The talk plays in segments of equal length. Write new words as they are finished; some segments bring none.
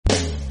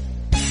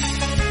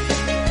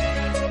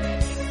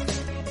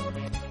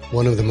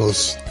one of the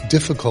most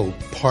difficult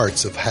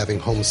parts of having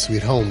Home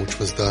Sweet Home, which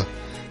was the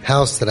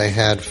house that I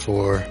had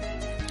for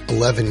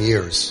 11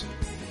 years.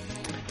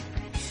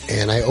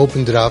 And I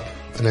opened it up,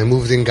 and I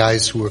moved in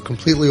guys who were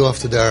completely off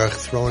the derech,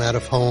 thrown out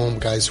of home,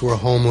 guys who were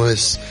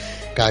homeless,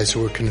 guys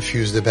who were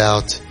confused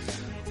about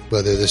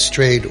whether they're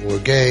straight or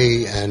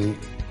gay, and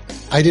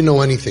I didn't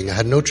know anything. I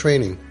had no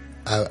training.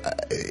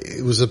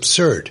 It was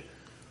absurd.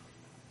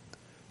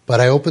 But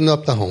I opened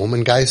up the home,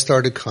 and guys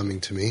started coming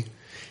to me.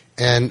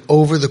 And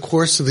over the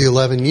course of the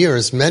 11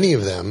 years, many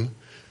of them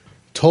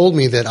told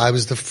me that I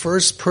was the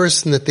first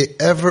person that they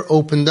ever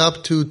opened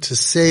up to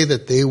say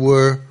that they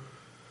were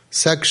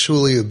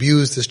sexually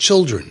abused as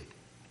children.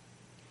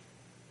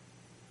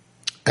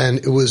 And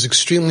it was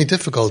extremely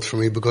difficult for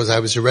me because I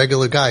was a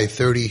regular guy,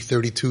 30,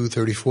 32,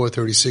 34,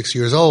 36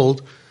 years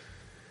old,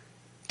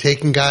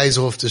 taking guys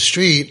off the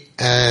street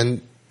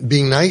and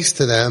being nice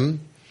to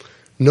them,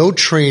 no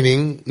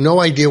training, no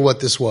idea what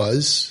this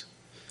was.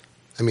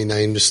 I mean,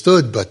 I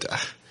understood, but I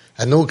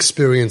had no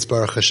experience,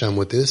 Baruch Hashem,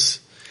 with this.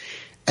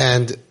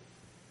 And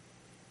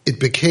it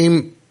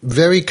became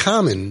very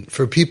common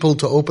for people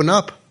to open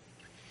up.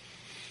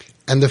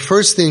 And the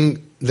first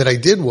thing that I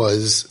did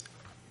was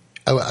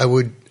I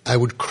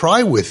would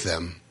cry with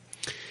them.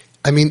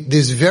 I mean,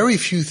 there's very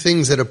few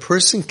things that a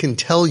person can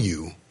tell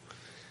you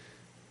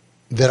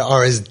that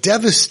are as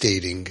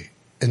devastating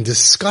and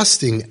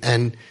disgusting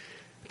and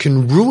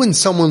can ruin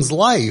someone's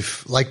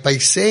life, like by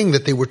saying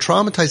that they were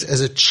traumatized as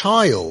a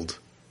child,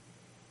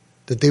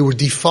 that they were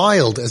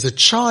defiled as a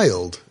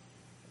child.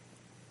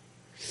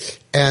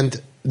 And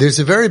there's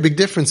a very big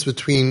difference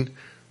between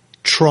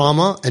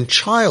trauma and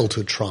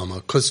childhood trauma,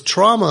 because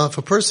trauma, if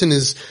a person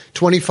is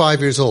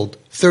 25 years old,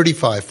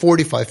 35,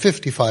 45,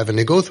 55, and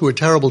they go through a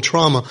terrible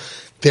trauma,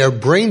 their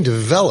brain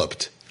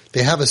developed.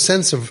 They have a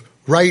sense of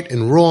right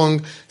and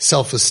wrong,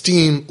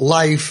 self-esteem,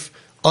 life,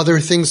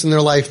 other things in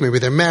their life. Maybe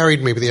they're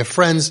married, maybe they have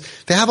friends.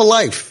 They have a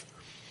life.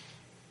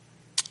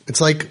 It's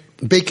like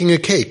baking a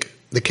cake.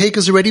 The cake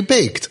is already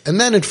baked, and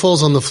then it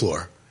falls on the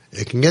floor.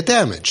 It can get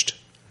damaged.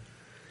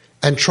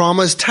 And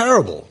trauma is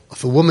terrible.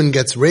 If a woman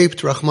gets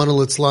raped, Rachmana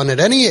litzlan, at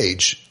any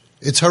age,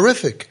 it's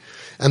horrific.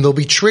 And there'll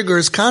be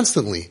triggers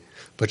constantly.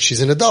 But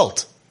she's an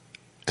adult.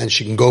 And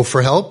she can go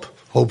for help,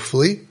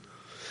 hopefully.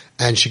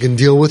 And she can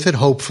deal with it,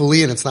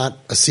 hopefully. And it's not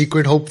a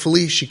secret,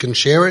 hopefully. She can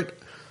share it,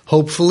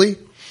 hopefully.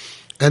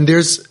 And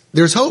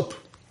there's hope.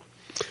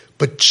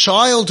 But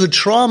childhood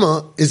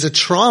trauma is a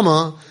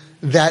trauma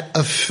that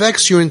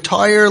affects your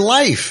entire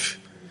life.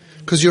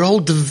 Because your whole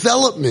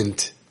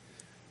development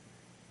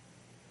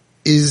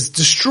is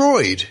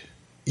destroyed.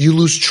 You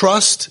lose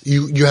trust,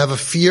 you have a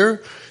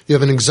fear, you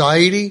have an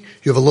anxiety,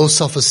 you have a low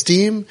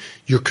self-esteem,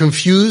 you're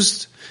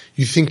confused,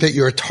 you think that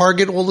you're a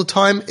target all the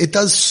time. It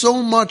does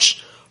so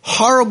much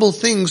horrible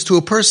things to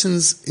a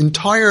person's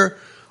entire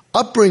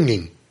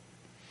upbringing.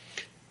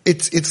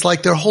 It's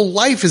like their whole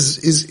life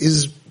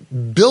is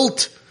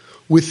built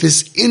with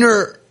this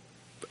inner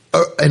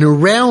and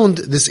around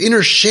this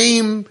inner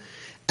shame.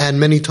 And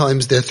many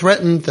times they're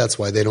threatened, that's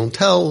why they don't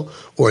tell,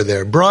 or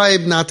they're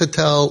bribed not to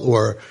tell,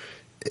 or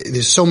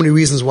there's so many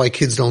reasons why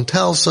kids don't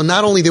tell. So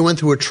not only they went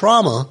through a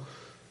trauma,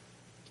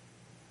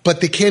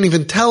 but they can't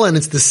even tell, and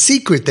it's the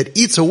secret that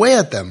eats away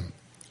at them.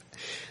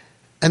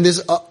 And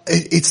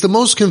it's the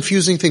most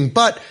confusing thing,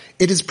 but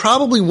it is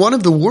probably one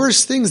of the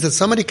worst things that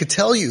somebody could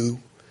tell you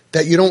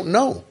that you don't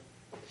know.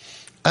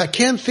 I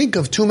can't think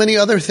of too many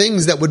other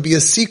things that would be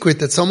a secret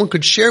that someone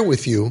could share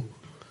with you.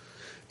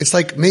 It's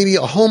like maybe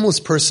a homeless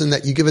person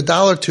that you give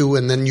 $1 to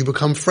and then you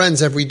become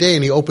friends every day,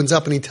 and he opens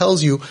up and he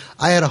tells you,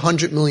 I had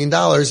 $100 million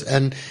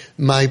and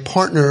my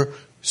partner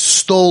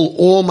stole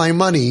all my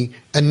money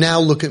and now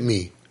look at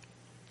me.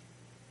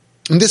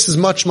 And this is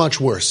much, much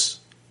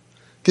worse.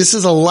 This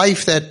is a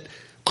life that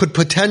could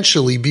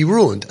potentially be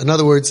ruined. In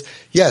other words,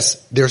 yes,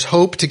 there's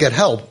hope to get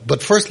help,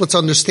 but first let's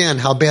understand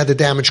how bad the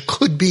damage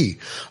could be.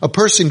 A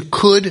person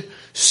could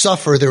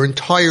suffer their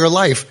entire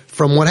life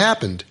from what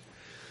happened.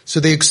 So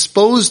they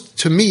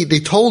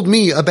told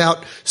me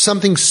about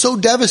something so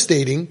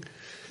devastating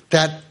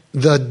that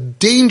the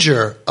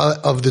danger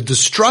of the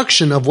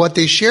destruction of what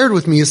they shared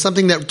with me is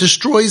something that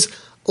destroys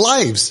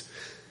lives.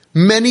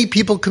 Many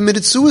people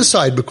committed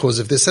suicide because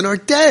of this and are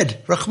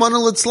dead.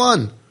 Rachmana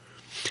litzlan.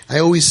 I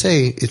always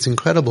say it's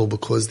incredible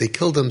because they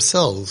killed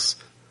themselves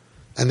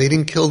and they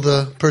didn't kill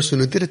the person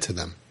who did it to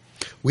them.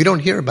 We don't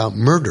hear about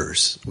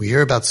murders. We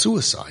hear about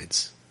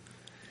suicides.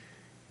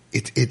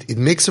 It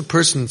makes a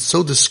person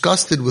so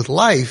disgusted with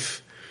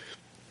life.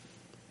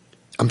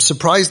 I'm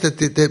surprised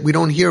that we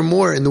don't hear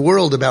more in the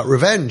world about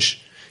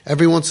revenge.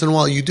 Every once in a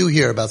while you do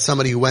hear about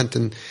somebody who went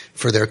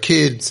for their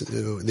kids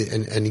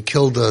and he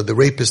killed the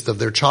rapist of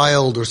their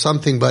child or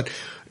something, but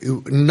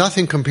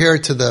nothing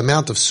compared to the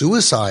amount of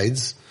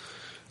suicides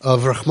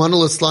of Rachmana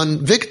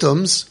litzlan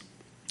victims.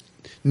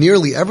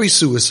 Nearly every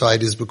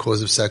suicide is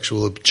because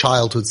of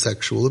childhood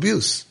sexual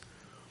abuse.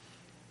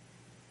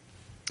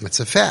 That's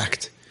a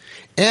fact.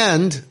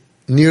 And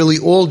nearly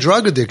all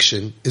drug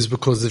addiction is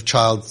because of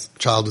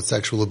childhood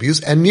sexual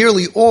abuse, and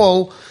nearly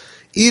all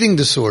eating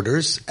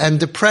disorders and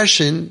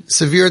depression,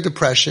 severe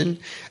depression,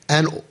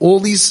 and all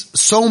these,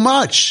 so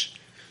much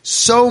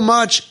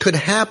could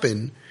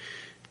happen.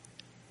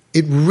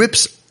 It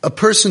rips a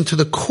person to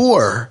the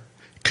core,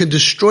 could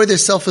destroy their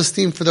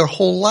self-esteem for their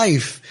whole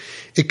life.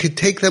 It could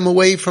take them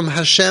away from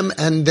Hashem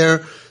and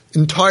their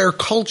entire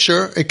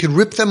culture. It could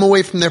rip them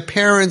away from their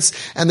parents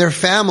and their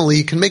family.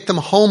 It can make them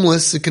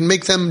homeless. It can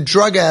make them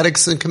drug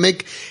addicts. It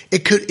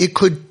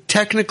could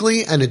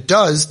technically, and it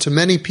does to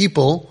many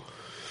people,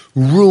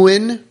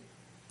 ruin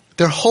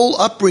their whole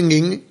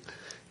upbringing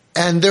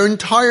and their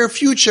entire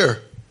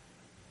future.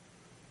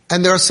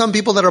 And there are some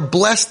people that are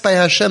blessed by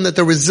Hashem, that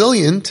they're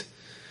resilient.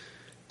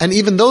 And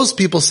even those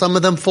people, some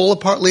of them fall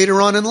apart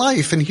later on in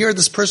life. And here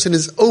this person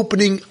is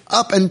opening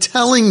up and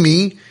telling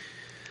me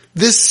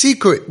this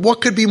secret. What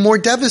could be more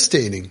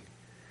devastating?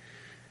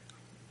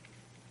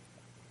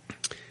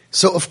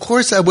 So of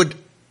course I would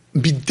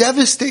be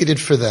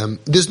devastated for them.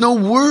 There's no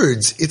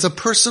words. It's a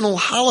personal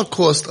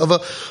holocaust of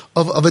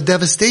a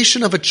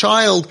devastation of a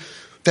child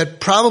that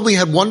probably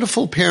had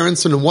wonderful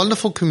parents and a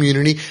wonderful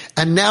community,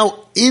 and now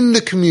in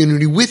the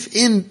community,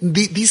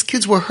 these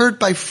kids were hurt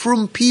by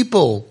frum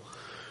people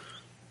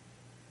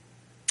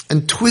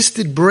and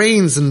twisted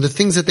brains and the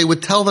things that they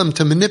would tell them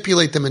to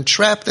manipulate them and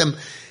trap them.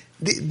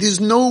 There's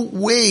no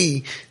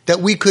way that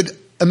we could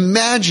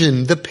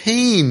imagine the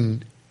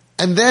pain.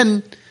 And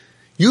then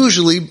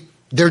usually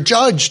they're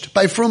judged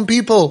by frum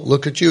people.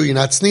 Look at you, you're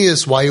not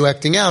tznius. Why are you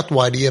acting out?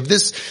 Why do you have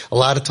this? A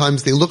lot of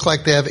times they look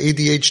like they have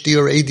ADHD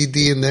or ADD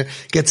and they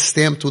get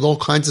stamped with all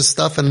kinds of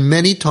stuff, and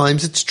many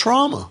times it's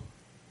trauma.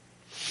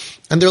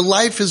 And their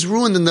life is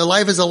ruined, and their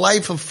life is a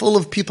life full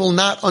of people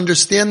not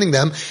understanding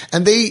them,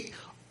 and they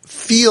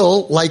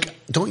feel like,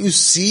 don't you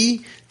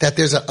see that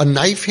there's a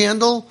knife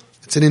handle?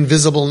 It's an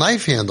invisible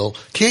knife handle.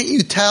 Can't you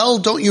tell?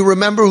 Don't you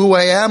remember who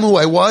I am, who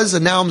I was,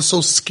 and now I'm so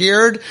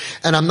scared,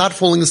 and I'm not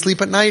falling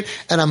asleep at night,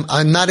 and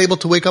I'm not able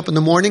to wake up in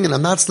the morning, and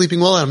I'm not sleeping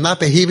well, and I'm not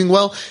behaving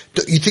well?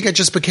 You think I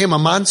just became a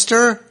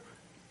monster?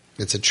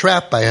 It's a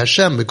trap by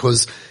Hashem,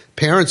 because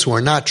parents who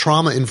are not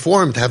trauma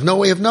informed have no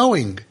way of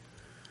knowing.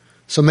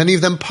 So many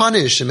of them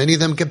punish, and many of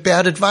them get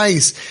bad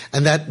advice,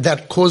 and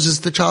that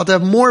causes the child to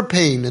have more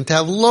pain and to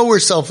have lower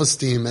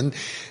self-esteem. And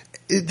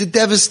the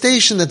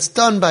devastation that's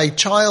done by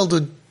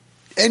childhood,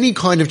 any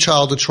kind of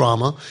childhood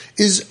trauma,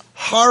 is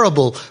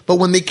horrible. But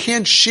when they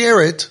can't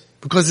share it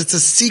because it's a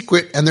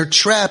secret and they're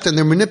trapped and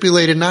they're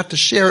manipulated not to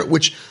share it,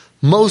 which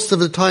most of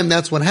the time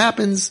that's what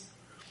happens,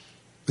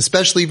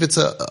 especially if it's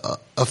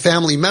a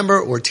family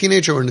member or a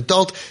teenager or an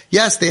adult,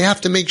 yes, they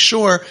have to make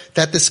sure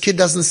that this kid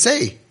doesn't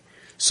say.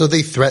 So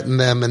they threaten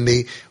them, and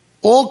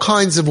all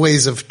kinds of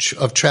ways of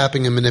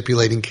trapping and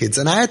manipulating kids.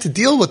 And I had to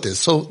deal with this.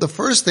 So the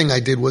first thing I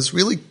did was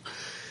really,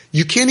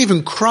 you can't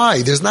even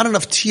cry. There's not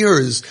enough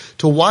tears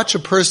to watch a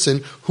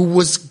person who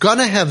was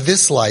gonna have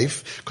this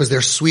life because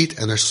they're sweet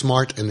and they're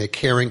smart and they're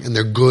caring and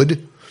they're good.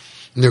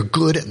 And they're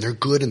good and they're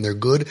good and they're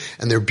good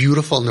and they're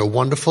beautiful and they're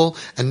wonderful.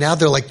 And now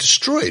they're like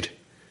destroyed.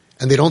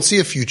 And they don't see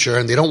a future,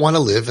 and they don't want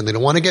to live, and they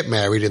don't want to get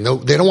married, and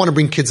they don't want to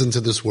bring kids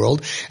into this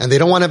world, and they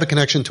don't want to have a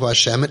connection to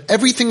Hashem, and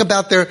everything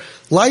about their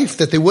life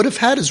that they would have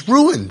had is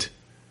ruined.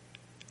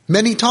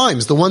 Many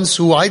times, the ones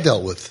who I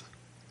dealt with,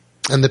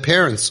 and the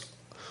parents,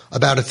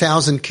 about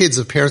 1,000 kids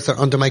of parents that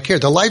are under my care,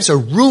 their lives are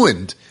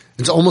ruined.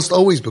 It's almost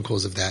always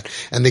because of that.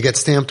 And they get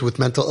stamped with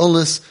mental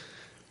illness,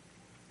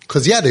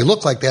 because they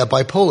look like they have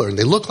bipolar, and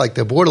they look like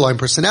they're borderline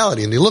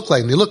personality, and they look,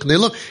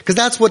 because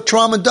that's what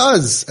trauma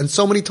does. And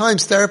so many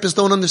times therapists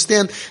don't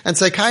understand, and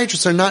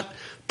psychiatrists are not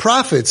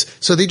prophets,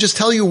 so they just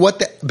tell you what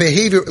the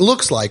behavior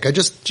looks like. I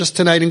just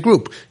tonight in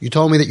group, you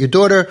told me that your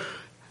daughter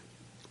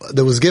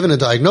that was given a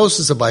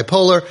diagnosis of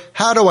bipolar.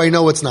 How do I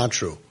know it's not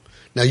true?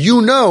 Now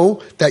you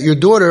know that your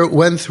daughter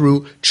went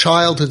through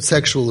childhood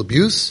sexual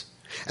abuse,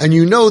 and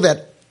you know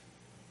that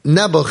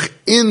Nebuch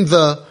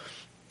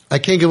I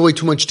can't give away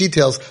too much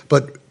details,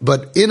 but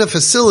in a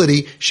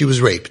facility, she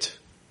was raped.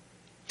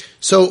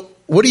 So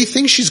what do you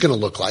think she's going to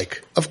look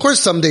like? Of course,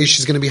 some days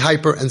she's going to be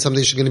hyper and some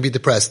days she's going to be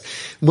depressed.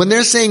 When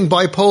they're saying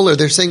bipolar,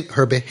 they're saying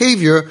her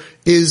behavior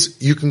is,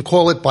 you can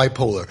call it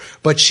bipolar.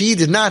 But she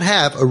did not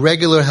have a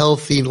regular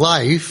healthy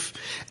life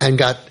and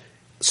got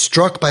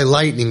struck by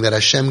lightning that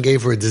Hashem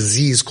gave her a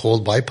disease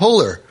called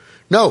bipolar.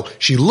 No,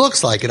 she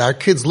looks like it. Our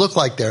kids look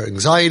like they have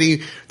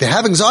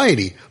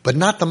anxiety, but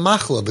not the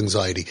machla of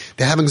anxiety.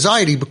 They have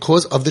anxiety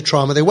because of the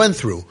trauma they went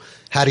through.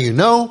 How do you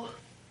know?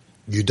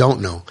 You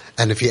don't know.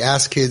 And if you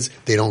ask kids,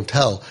 they don't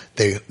tell.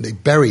 They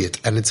bury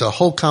it. And it's a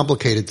whole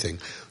complicated thing.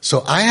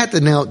 So I had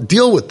to now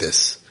deal with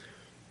this.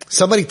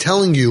 Somebody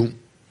telling you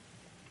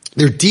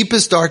their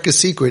deepest, darkest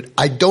secret,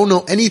 I don't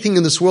know anything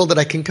in this world that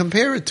I can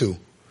compare it to.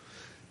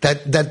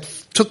 That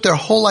took their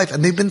whole life,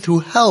 and they've been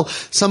through hell.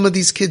 Some of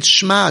these kids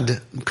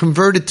shmad,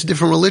 converted to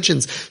different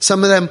religions.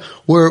 Some of them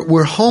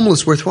were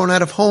homeless, were thrown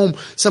out of home.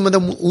 Some of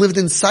them lived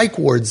in psych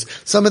wards.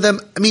 Some of them,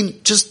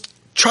 just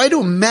try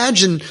to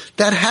imagine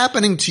that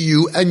happening to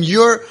you, and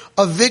you're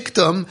a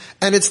victim,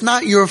 and it's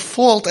not your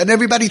fault, and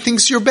everybody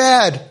thinks you're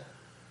bad.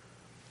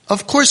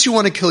 Of course you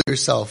want to kill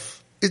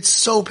yourself. It's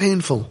so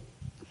painful.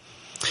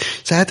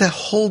 So So I had to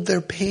hold their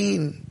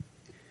pain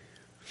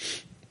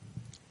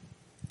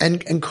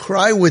and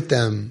cry with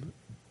them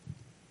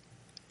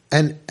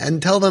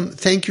and tell them,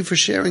 thank you for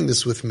sharing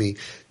this with me.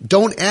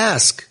 Don't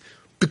ask.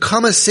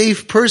 Become a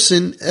safe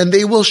person and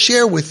they will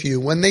share with you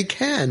when they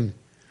can.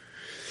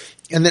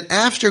 And then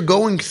after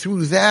going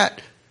through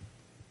that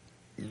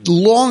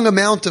long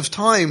amount of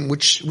time,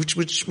 which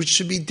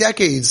should be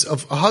decades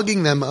of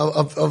hugging them,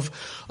 of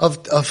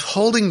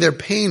holding their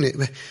pain,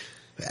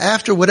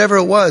 after whatever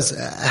it was,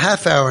 a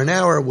half hour, an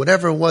hour,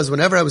 whatever it was,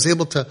 whenever I was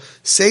able to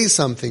say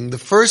something, the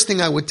first thing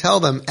I would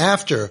tell them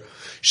after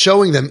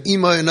showing them,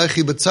 Ima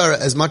Yonachi B'tzara,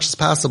 as much as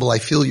possible, I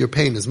feel your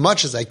pain as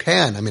much as I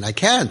can. I mean, I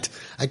can't.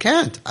 I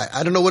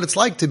don't know what it's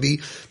like to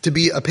be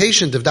a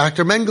patient of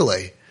Dr.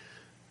 Mengele.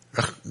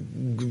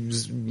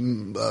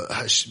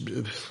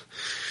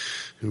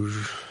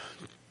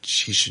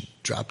 She should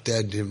drop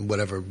dead and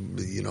whatever,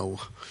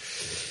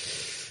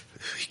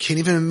 you can't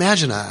even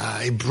imagine.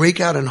 I break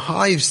out in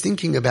hives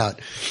thinking about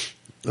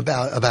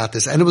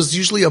this. And it was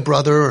usually a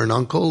brother or an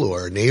uncle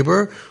or a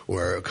neighbor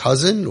or a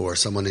cousin or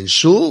someone in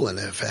shul. And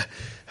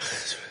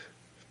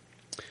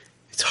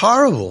it's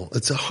horrible.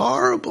 It's a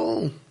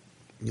horrible.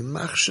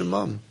 Yimach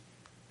Shemam.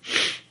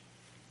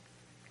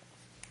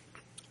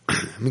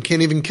 We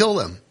can't even kill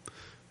them.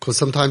 Because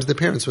sometimes the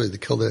parents were to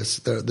kill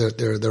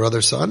their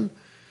other son.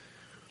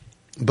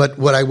 But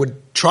what I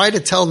would try to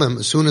tell them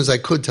as soon as I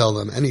could tell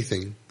them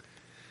anything,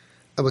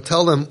 I would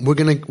tell them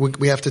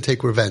we have to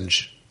take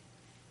revenge.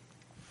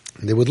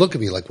 And they would look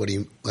at me like, what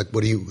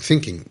are you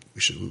thinking?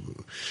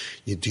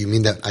 Do you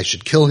mean that I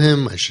should kill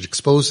him? I should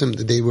expose him?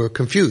 They were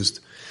confused.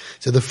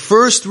 So the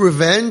first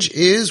revenge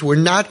is we're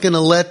not going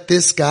to let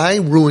this guy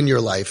ruin your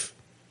life.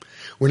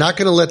 We're not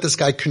going to let this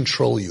guy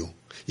control you.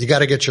 You got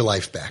to get your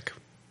life back.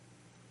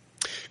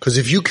 Because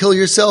if you kill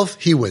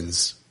yourself, he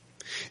wins.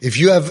 If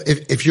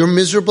you're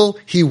miserable,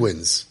 he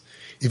wins.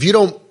 If you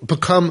don't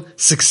become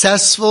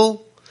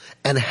successful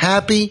and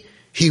happy,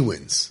 he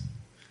wins.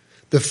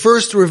 The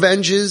first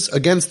revenges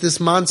against this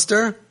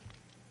monster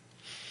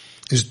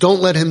is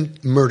don't let him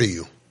murder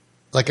you.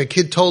 Like a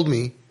kid told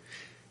me,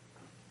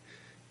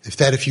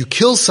 if you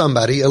kill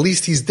somebody, at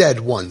least he's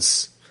dead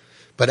once.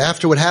 But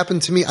after what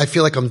happened to me, I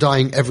feel like I'm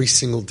dying every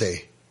single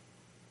day.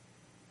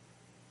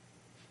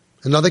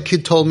 Another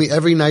kid told me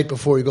every night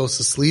before he goes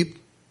to sleep,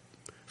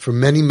 for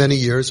many, many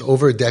years,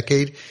 over a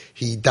decade,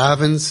 he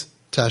davens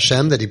to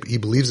Hashem that he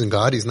believes in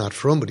God. He's not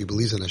frum, but he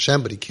believes in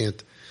Hashem, but he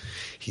can't.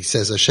 He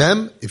says,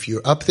 Hashem, if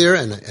you're up there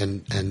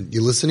and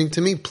you're listening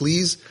to me,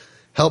 please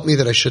help me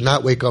that I should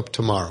not wake up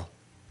tomorrow.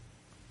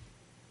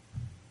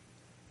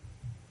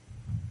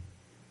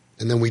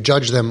 And then we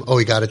judge them,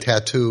 he got a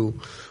tattoo,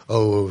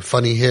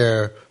 funny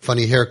hair,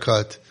 funny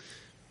haircut.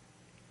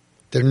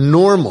 They're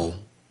normal.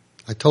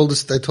 I told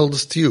this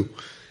to you.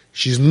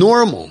 She's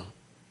normal.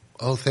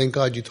 Oh, thank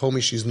God you told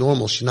me she's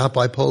normal. She's not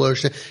bipolar.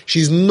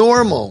 She's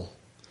normal.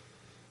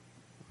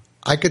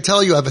 I could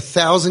tell you I have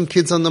 1,000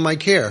 kids under my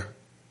care.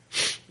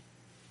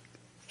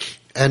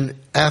 And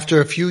after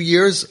a few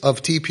years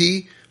of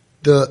TP,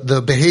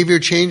 the behavior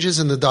changes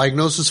and the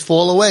diagnosis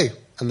fall away.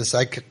 And the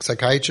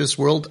psychiatrist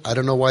world, I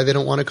don't know why they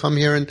don't want to come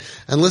here and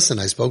listen.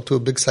 I spoke to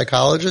a big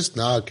psychologist.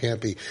 No, it can't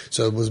be.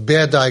 So it was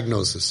bad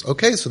diagnosis.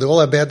 Okay, so they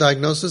all have bad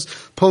diagnosis.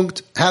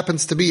 Punkt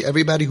happens to be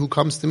everybody who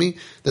comes to me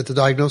that the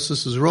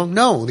diagnosis is wrong.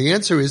 No, the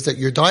answer is that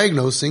you're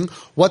diagnosing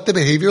what the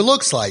behavior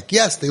looks like.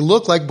 Yes, they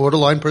look like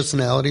borderline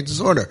personality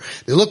disorder.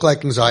 They look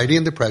like anxiety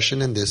and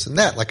depression and this and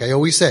that. Like I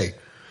always say,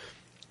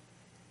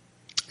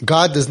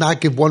 God does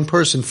not give one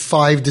person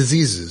 5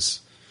 diseases.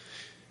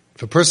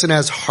 If a person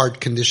has heart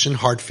condition,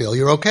 heart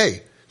failure,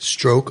 okay.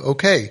 Stroke,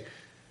 okay.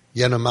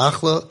 Yena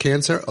machla,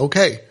 cancer,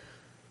 okay.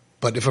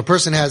 But if a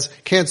person has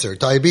cancer,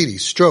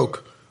 diabetes,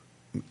 stroke,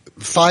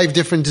 5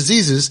 different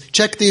diseases,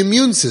 check the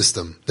immune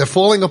system. They're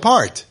falling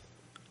apart.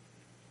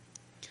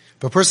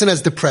 If a person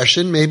has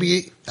depression,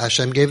 maybe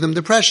Hashem gave them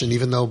depression,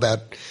 even though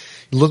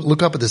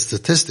look up at the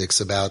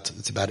statistics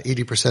it's about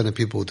 80% of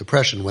people with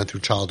depression went through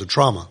childhood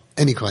trauma,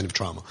 any kind of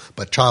trauma,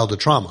 but childhood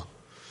trauma.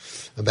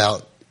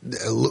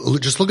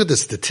 Just look at the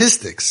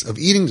statistics of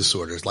eating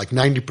disorders, like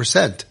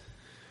 90%.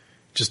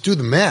 Just do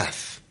the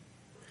math.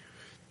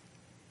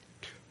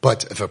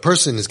 But if a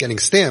person is getting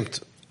stamped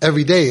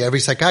every day,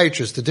 every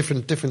psychiatrist, a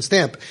different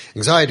stamp,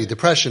 anxiety,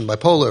 depression,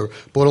 bipolar,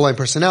 borderline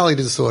personality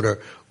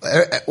disorder,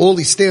 all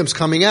these stamps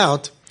coming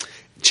out,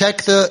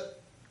 check the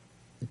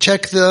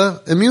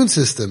immune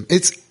system.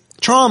 It's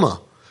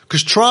trauma.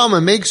 Because trauma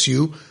makes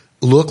you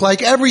look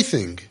like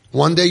everything.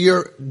 One day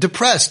you're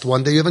depressed.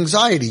 One day you have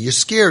anxiety. You're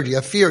scared. You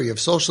have fear. You have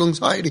social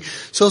anxiety.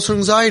 Social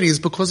anxiety is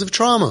because of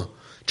trauma.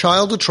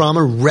 Childhood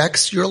trauma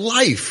wrecks your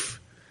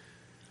life.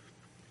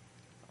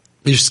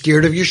 You're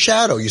scared of your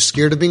shadow. You're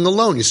scared of being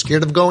alone. You're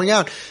scared of going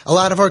out. A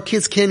lot of our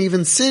kids can't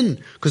even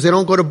sin because they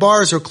don't go to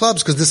bars or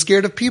clubs because they're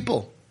scared of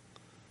people.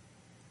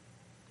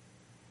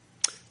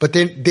 But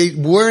they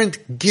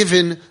weren't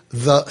given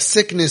the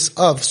sickness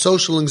of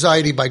social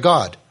anxiety by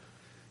God.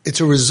 It's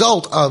a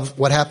result of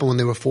what happened when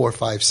they were 4,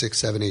 5, 6,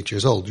 7, 8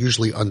 years old,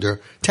 usually under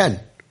 10.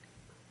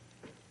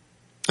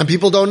 And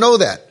people don't know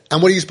that.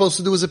 And what are you supposed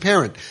to do as a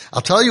parent?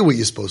 I'll tell you what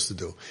you're supposed to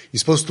do. You're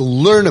supposed to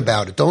learn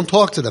about it. Don't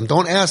talk to them.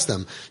 Don't ask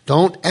them.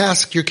 Don't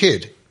ask your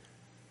kid.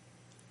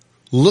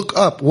 Look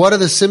up what are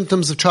the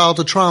symptoms of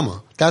childhood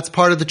trauma. That's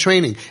part of the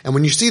training. And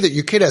when you see that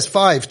your kid has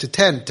 5 to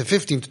 10 to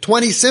 15 to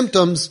 20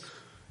 symptoms,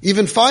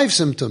 even 5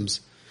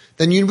 symptoms,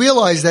 then you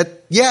realize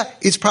that, yeah,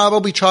 it's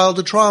probably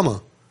childhood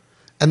trauma.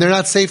 And they're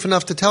not safe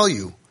enough to tell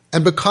you.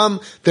 And become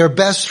their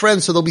best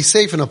friend so they'll be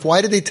safe enough.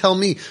 Why did they tell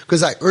me?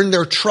 Because I earned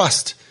their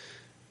trust.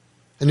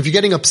 And if you're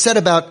getting upset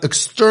about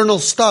external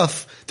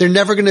stuff, they're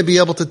never going to be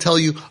able to tell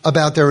you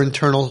about their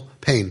internal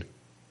pain.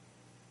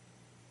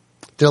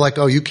 They're like,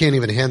 oh, you can't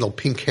even handle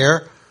pink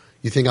hair?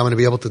 You think I'm going to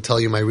be able to tell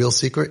you my real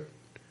secret?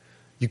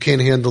 You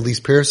can't handle these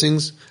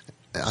piercings?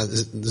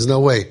 There's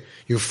no way.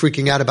 You're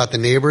freaking out about the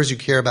neighbors.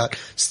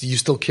 You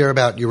still care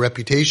about your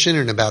reputation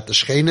and about the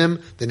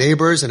shchenim, the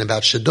neighbors, and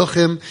about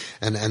shidduchim,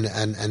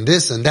 and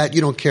this and that.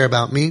 You don't care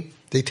about me.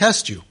 They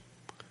test you.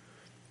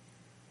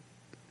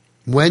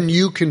 When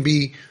you can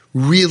be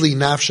really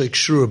nafshay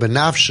kshura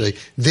benafshay,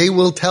 they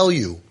will tell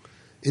you.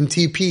 In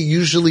TP,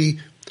 usually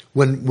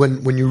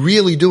when you're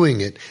really doing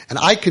it, and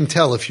I can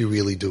tell if you're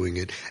really doing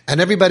it, and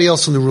everybody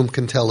else in the room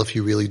can tell if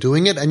you're really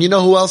doing it, and you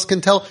know who else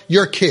can tell?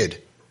 Your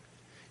kid.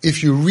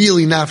 If you're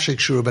really nafshay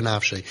kshura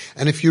benafshay,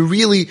 and if you're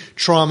really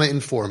trauma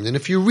informed, and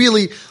if you're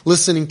really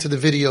listening to the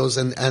videos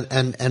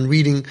and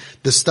reading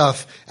the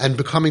stuff and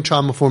becoming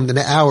trauma informed in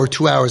an hour,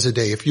 2 hours a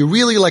day, if you're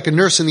really like a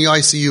nurse in the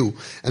ICU,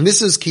 and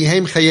this is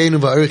kihem chayenu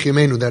va'arich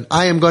yemenu, that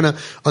I am going to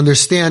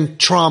understand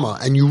trauma,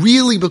 and you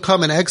really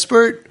become an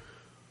expert,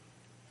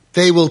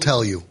 they will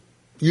tell you.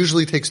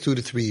 Usually takes 2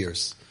 to 3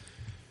 years.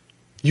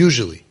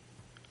 Usually.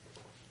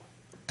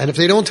 And if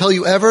they don't tell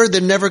you ever,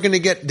 they're never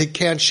going to they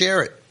can't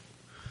share it.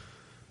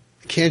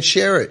 Can't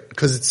share it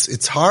because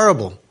it's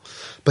horrible.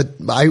 But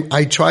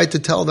I tried to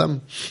tell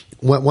them,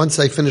 once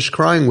I finished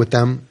crying with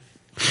them,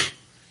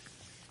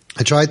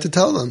 I tried to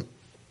tell them,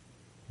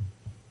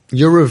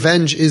 your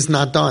revenge is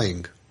not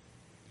dying.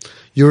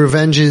 Your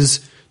revenge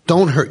is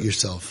don't hurt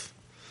yourself.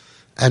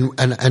 And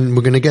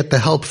we're going to get the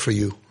help for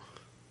you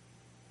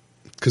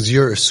because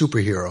you're a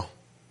superhero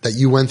that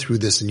you went through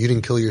this and you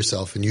didn't kill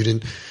yourself and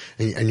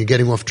and you're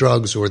getting off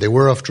drugs or they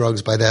were off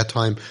drugs by that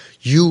time.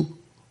 You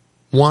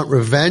want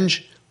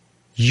revenge.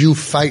 You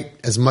fight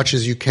as much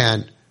as you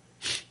can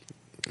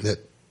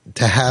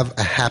to have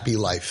a happy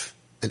life.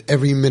 And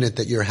every minute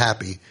that you're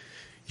happy,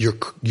 you're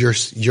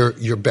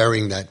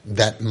burying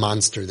that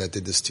monster that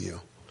did this to you.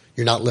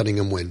 You're not letting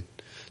him win.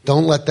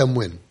 Don't let them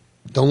win.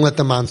 Don't let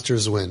the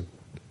monsters win.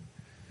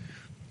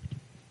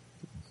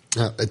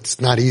 Now, it's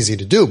not easy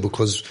to do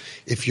because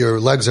if your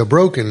legs are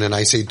broken and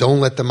I say don't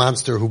let the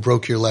monster who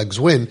broke your legs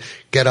win,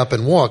 get up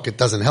and walk, it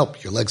doesn't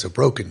help. Your legs are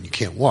broken. You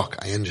can't walk.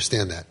 I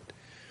understand that.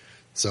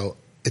 So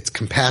it's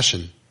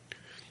compassion.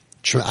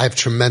 I have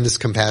tremendous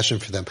compassion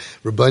for them.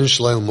 Rabban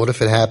Shalom, what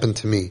if it happened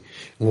to me?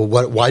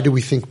 Well, why do we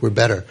think we're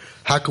better?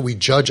 How can we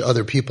judge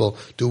other people?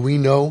 Do we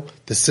know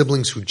the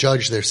siblings who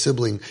judge their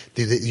sibling?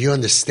 Do you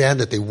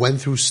understand that they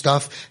went through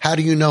stuff? How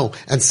do you know?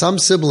 And some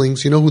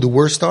siblings, you know who the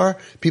worst are?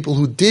 People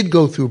who did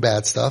go through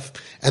bad stuff,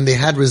 and they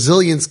had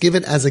resilience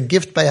given as a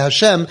gift by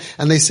Hashem,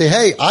 and they say,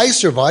 hey, I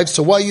survived,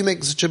 so why are you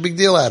making such a big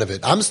deal out of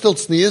it? I'm still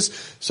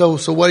tznius,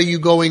 so what are you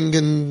going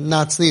and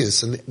not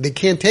tznius? And they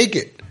can't take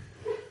it.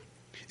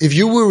 If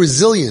you were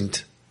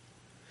resilient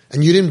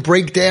and you didn't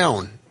break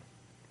down,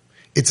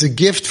 it's a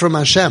gift from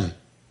Hashem.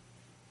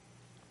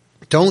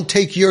 Don't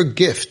take your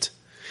gift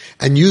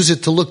and use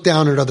it to look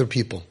down at other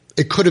people.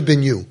 It could have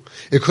been you.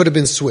 It could have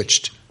been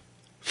switched.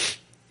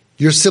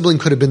 Your sibling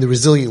could have been the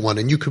resilient one,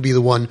 and you could be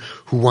the one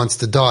who wants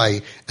to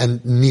die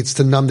and needs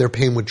to numb their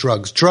pain with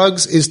drugs.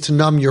 Drugs is to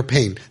numb your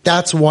pain.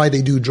 That's why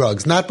they do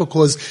drugs. Not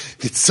because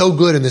it's so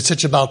good and there's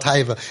such a Baal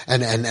Taiva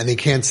and they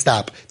can't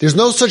stop. There's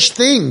no such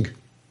thing.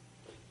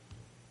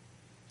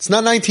 It's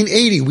not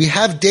 1980. We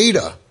have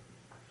data.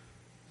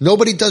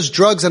 Nobody does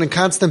drugs on a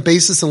constant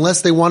basis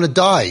unless they want to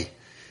die.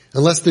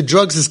 Unless the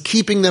drugs is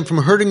keeping them from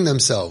hurting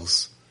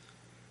themselves.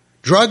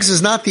 Drugs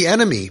is not the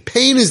enemy.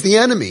 Pain is the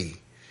enemy.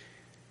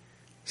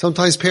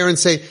 Sometimes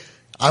parents say,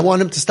 I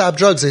want him to stop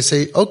drugs. They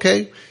say,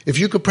 okay, if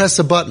you could press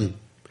a button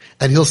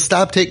and he'll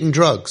stop taking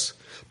drugs,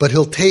 but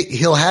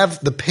he'll have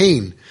the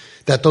pain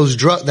that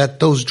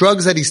those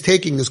drugs that he's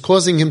taking is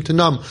causing him to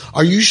numb.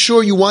 Are you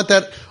sure you want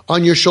that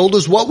on your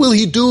shoulders? What will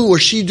he do or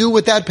she do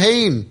with that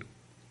pain?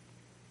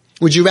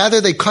 Would you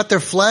rather they cut their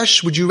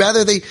flesh? Would you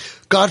rather they,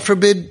 God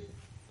forbid,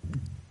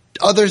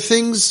 other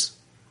things?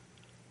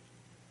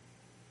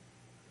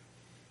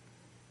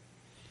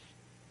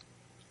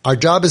 Our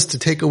job is to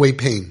take away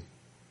pain.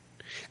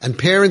 And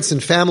parents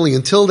and family,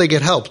 until they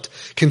get helped,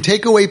 can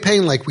take away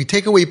pain like we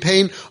take away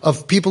pain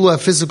of people who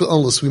have physical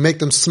illness. We make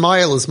them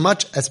smile as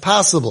much as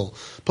possible.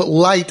 Put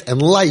light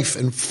and life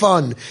and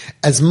fun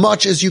as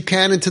much as you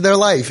can into their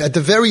life. At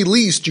the very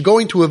least, you're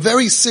going to a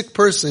very sick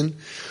person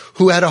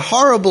who had a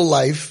horrible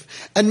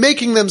life and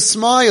making them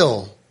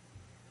smile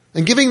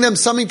and giving them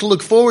something to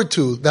look forward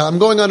to. That I'm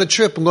going on a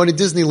trip, I'm going to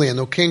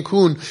Disneyland or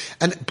Cancun,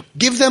 and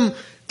give them,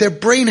 their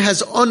brain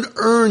has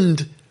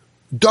unearned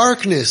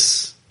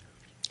darkness.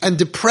 and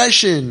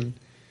depression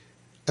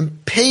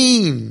and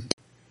pain.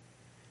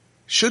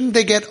 Shouldn't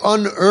they get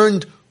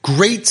unearned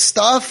great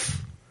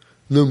stuff?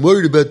 No, I'm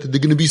worried about that. They're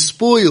going to be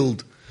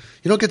spoiled.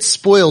 You don't get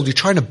spoiled. You're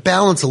trying to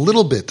balance a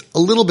little bit,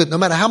 no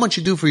matter how much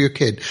you do for your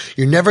kid.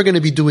 You're never going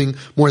to be doing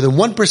more than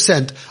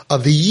 1%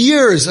 of the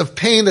years of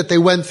pain that they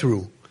went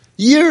through.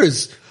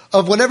 Years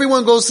of when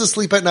everyone goes to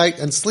sleep at night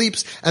and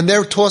sleeps and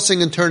they're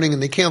tossing and turning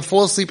and they can't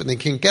fall asleep and they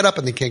can't get up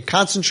and they can't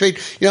concentrate.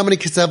 You know how many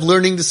kids have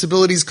learning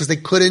disabilities because they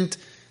couldn't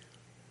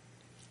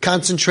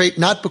concentrate,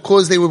 not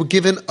because they were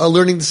given a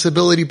learning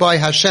disability by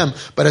Hashem,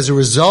 but as a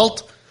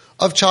result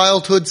of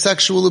childhood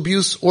sexual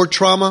abuse or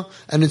trauma,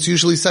 and it's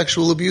usually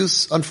sexual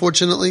abuse,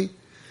 unfortunately,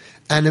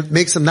 and it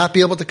makes them not be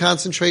able to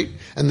concentrate,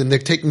 and then they're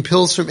taking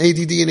pills from ADD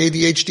and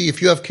ADHD.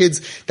 If you have kids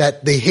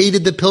that they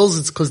hated the pills,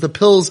 it's because the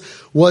pills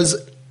was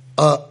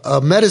a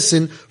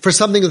medicine for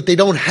something that they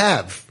don't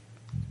have.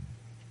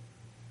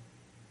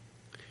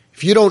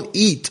 If you don't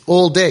eat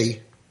all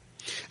day,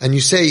 and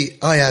you say,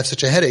 oh, I have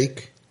such a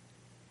headache,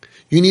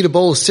 you need a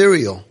bowl of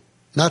cereal,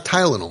 not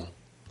Tylenol.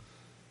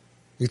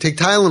 You take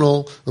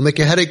Tylenol, it'll make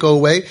your headache go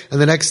away,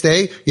 and the next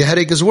day, your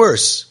headache is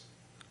worse.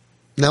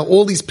 Now,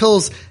 all these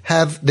pills they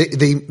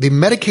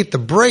medicate the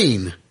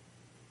brain.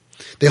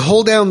 They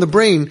hold down the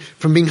brain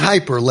from being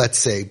hyper, let's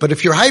say. But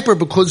if you're hyper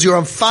because you're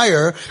on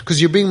fire,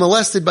 because you're being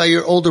molested by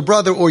your older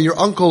brother or your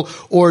uncle,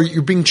 or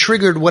you're being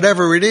triggered,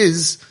 whatever it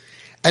is,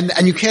 and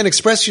you can't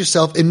express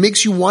yourself, it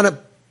makes you want to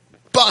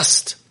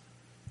bust.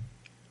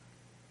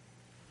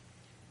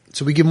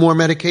 So we give more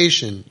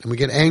medication, and we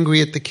get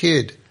angry at the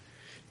kid.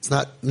 It's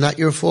not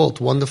your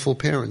fault, wonderful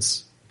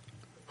parents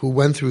who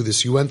went through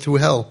this. You went through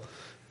hell.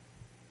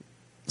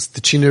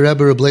 The Chiner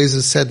Rebbe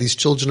Reblazer said these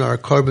children are a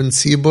carbon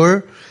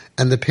tzibur,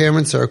 and the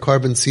parents are a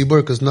carbon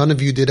tzibur because none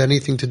of you did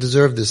anything to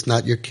deserve this,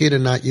 not your kid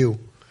and not you.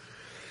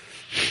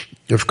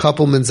 Rav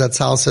Koppelman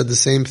Zatzal said the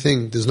same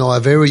thing. There's no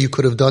avera you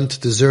could have done to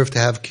deserve to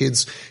have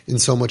kids in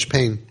so much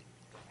pain.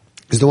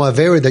 There's no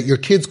avera that your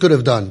kids could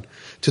have done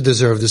to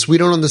deserve this. We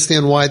don't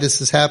understand why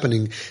this is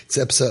happening.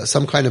 It's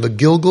some kind of a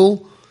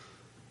gilgul.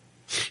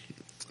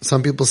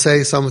 Some people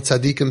say, some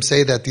tzaddikim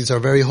say that these are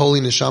very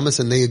holy neshamas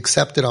and they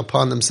accept it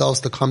upon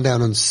themselves to come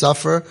down and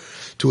suffer,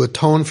 to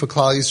atone for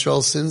Klal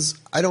Yisrael's sins.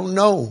 I don't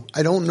know.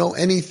 I don't know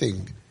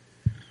anything.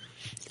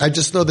 I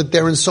just know that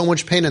they're in so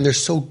much pain and they're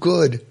so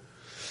good.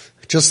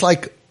 Just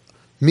like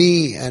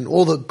me and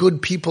all the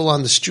good people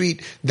on the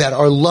street that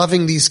are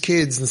loving these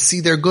kids and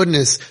see their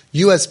goodness.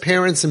 You as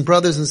parents and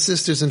brothers and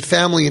sisters and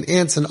family and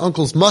aunts and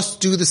uncles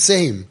must do the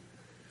same.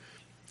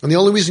 And the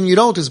only reason you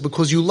don't is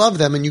because you love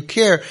them and you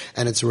care,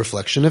 and it's a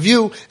reflection of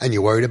you, and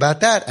you're worried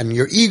about that, and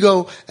your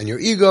ego, and your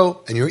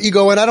ego, and your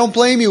ego, and I don't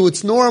blame you,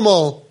 it's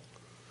normal.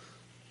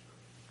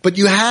 But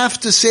you have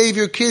to save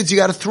your kids, you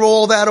gotta throw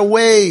all that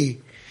away,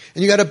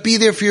 and you gotta be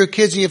there for your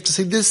kids, and you have to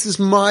say, this is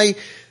my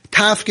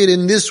tafkid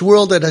in this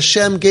world that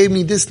Hashem gave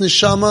me this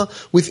neshama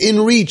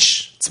within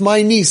reach. It's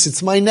my niece,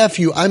 it's my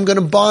nephew, I'm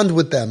gonna bond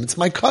with them, it's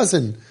my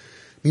cousin.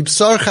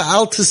 Mibsarcha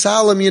al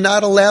tisalam, you're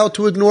not allowed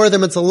to ignore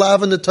them, it's a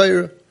lav in the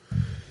Torah.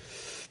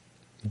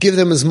 Give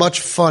them as much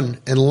fun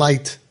and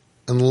light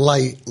and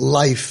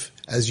life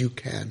as you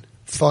can.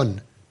 Fun.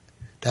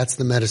 That's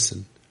the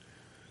medicine.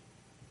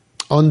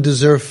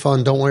 Undeserved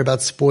fun. Don't worry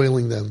about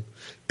spoiling them.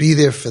 Be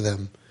there for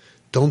them.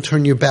 Don't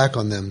turn your back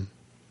on them.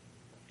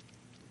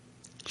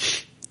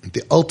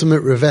 The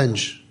ultimate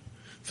revenge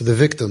for the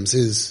victims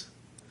is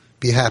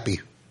be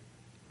happy.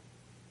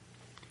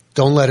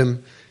 Don't let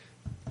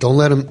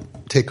him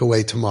take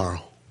away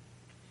tomorrow.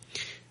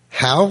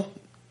 How?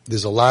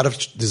 There's a lot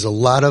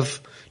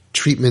of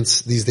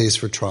treatments these days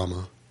for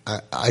trauma.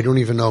 I don't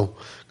even know.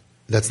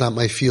 That's not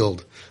my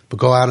field. But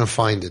go out and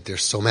find it.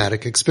 There's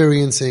somatic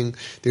experiencing.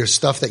 There's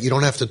stuff that you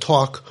don't have to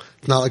talk.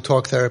 It's not like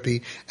talk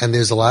therapy. And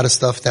there's a lot of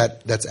stuff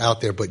that's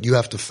out there, but you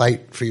have to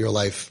fight for your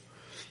life.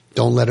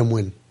 Don't let him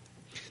win.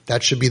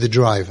 That should be the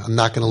drive. I'm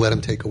not going to let him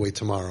take away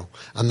tomorrow.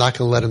 I'm not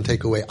going to let him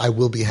take away. I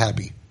will be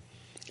happy.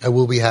 I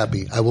will be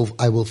happy. I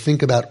will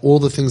think about all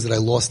the things that I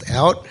lost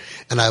out,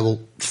 and I will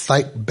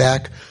fight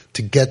back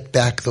to get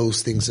back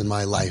those things in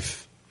my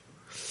life.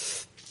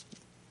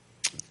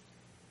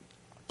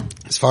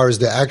 As far as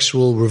the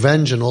actual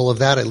revenge and all of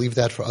that, I leave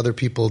that for other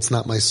people. It's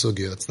not my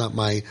sugya. It's not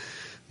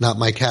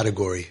my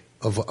category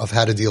of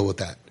how to deal with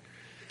that.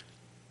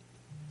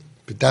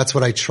 But that's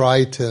what I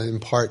try to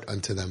impart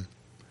unto them.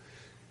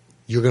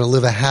 You're going to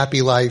live a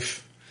happy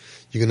life.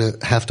 You're going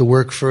to have to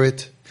work for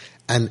it,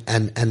 and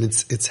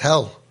it's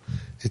hell.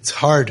 It's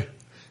hard,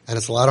 and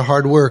it's a lot of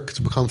hard work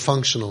to become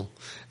functional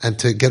and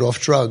to get off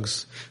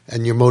drugs.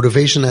 And your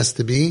motivation has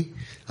to be,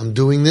 I'm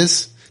doing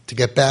this to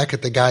get back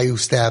at the guy who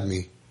stabbed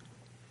me.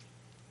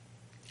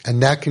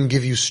 And that can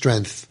give you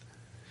strength.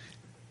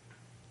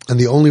 And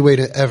the only way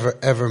to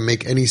ever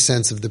make any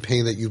sense of the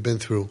pain that you've been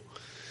through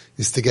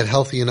is to get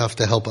healthy enough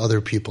to help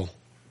other people.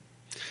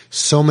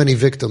 So many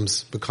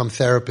victims become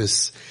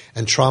therapists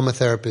and trauma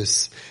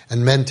therapists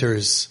and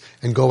mentors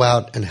and go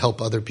out and help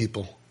other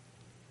people.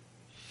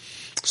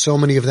 So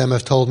many of them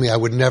have told me I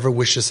would never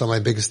wish this on my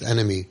biggest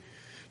enemy.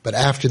 But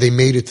after they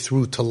made it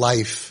through to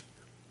life,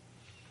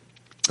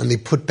 and they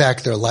put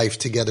back their life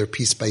together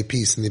piece by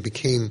piece, and they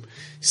became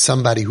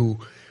somebody who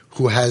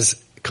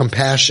has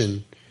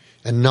compassion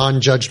and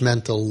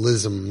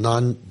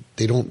non-judgmentalism.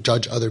 They don't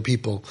judge other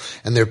people,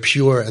 and they're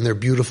pure and they're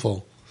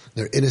beautiful,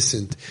 they're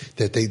innocent.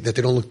 That they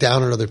don't look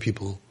down on other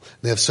people.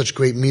 They have such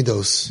great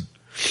midos,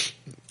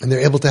 and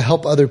they're able to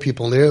help other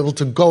people, and they're able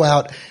to go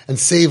out and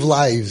save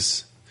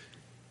lives.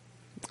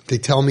 They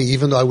tell me,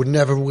 even though I would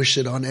never wish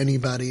it on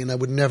anybody, and I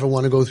would never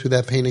want to go through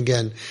that pain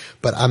again,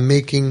 but I'm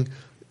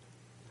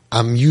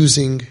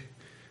using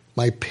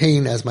my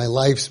pain as my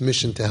life's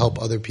mission to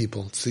help other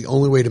people. It's the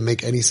only way to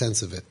make any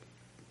sense of it.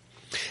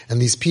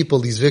 And these people,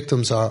 these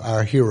victims are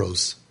our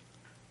heroes.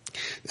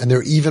 And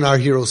they're even our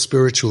heroes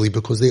spiritually,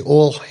 because they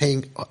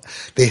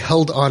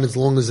held on as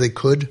long as they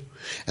could,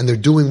 and they're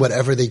doing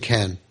whatever they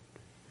can.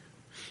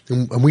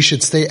 And we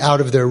should stay out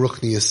of their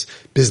ruchnius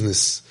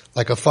business.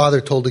 Like a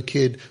father told a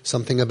kid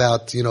something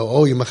about, you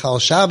machal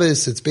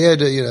Shabbos, it's bad,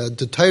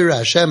 the Torah,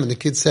 Hashem, and the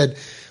kid said,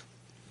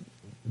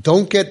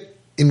 don't get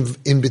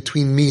in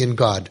between me and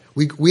God.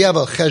 We have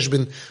a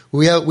cheshbon,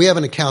 we have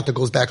an account that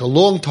goes back a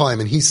long time,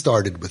 and he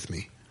started with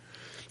me.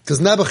 Because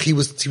Nebuch,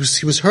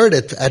 he was hurt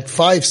at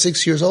 5,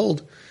 6 years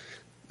old.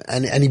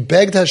 And he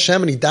begged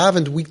Hashem and he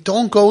davened, we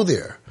don't go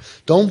there.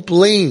 Don't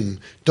blame.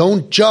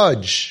 Don't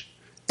judge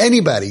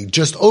anybody.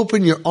 Just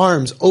open your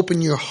arms,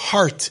 open your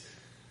heart.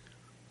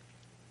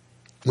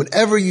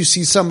 Whenever you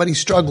see somebody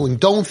struggling,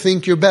 don't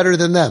think you're better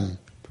than them.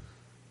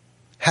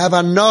 Have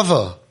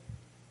anava.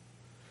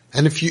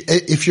 And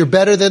if you're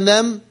better than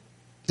them,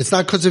 it's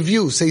not because of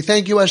you. Say,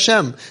 thank you,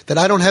 Hashem, that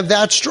I don't have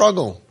that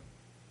struggle.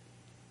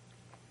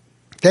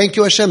 Thank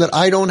you, Hashem, that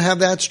I don't have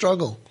that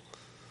struggle.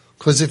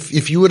 Because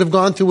if you would have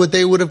gone through what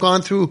they would have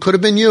gone through, it could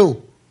have been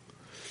you.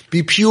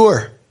 Be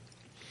pure.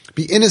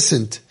 Be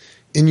innocent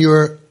in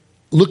your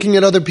looking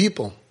at other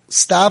people.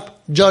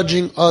 Stop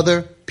judging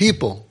other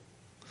people.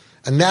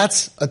 And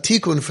that's a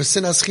tikkun for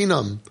sinas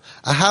chinam,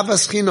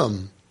 ahavas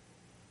chinam.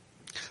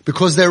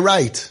 Because they're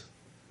right.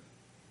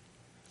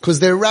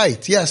 Because they're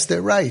right. Yes,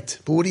 they're right.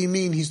 But what do you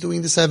mean he's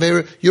doing this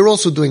avera? You're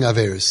also doing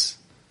averas.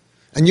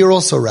 And you're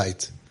also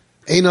right.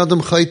 Ein adam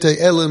chayte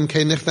elim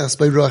ke nichnas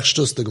bei ruach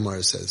shtus, the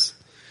Gemara says.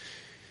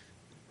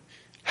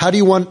 How do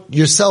you want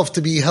yourself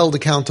to be held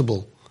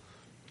accountable?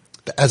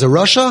 As a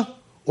rasha?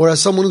 Or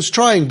as someone who's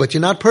trying, but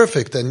you're not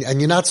perfect, and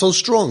you're not so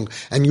strong,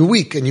 and you're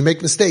weak, and you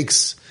make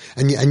mistakes,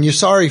 and you're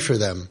sorry for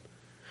them,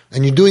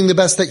 and you're doing the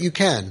best that you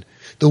can.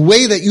 The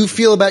way that you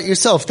feel about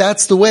yourself,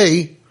 that's the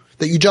way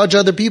that you judge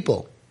other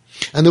people.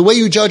 And the way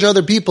you judge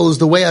other people is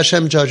the way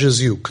Hashem judges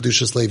you,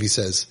 Kedushas Levi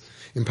says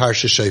in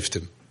Parshas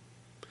Shoftim.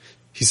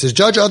 He says,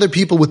 judge other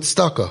people with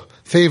tzedakah,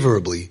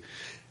 favorably,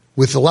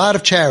 with a lot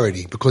of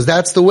charity, because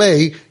that's the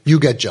way you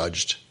get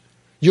judged.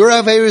 Your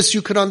averis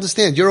you could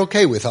understand. You're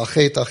okay with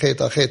achet,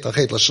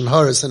 lashon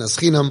hara, sinas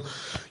chinam.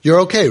 You're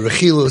okay.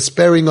 Rechilu,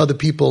 sparing other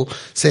people,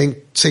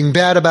 saying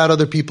bad about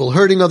other people,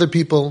 hurting other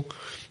people,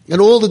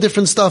 and all the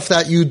different stuff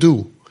that you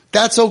do.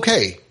 That's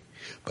okay.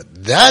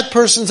 But that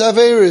person's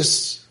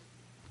averis,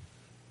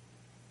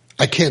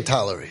 I can't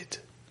tolerate.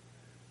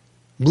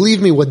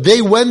 Believe me, what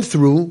they went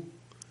through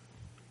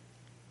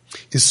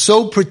is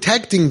so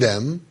protecting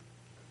them.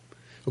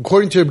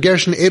 According to Reb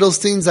Gershon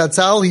Edelstein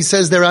Zatzal, he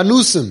says they're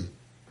anusim.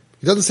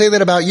 He doesn't say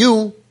that about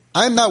you.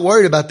 I'm not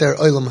worried about their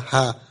olam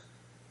haba.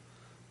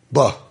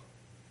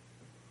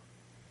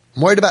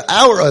 I'm worried about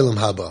our olam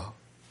haba.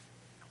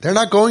 They're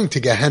not going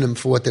to Gehenna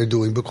for what they're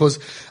doing, because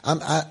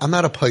I'm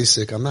not a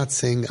paisik. I'm not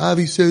saying,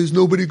 Avi says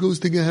nobody goes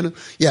to Gehenna.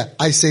 Yeah,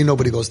 I say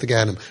nobody goes to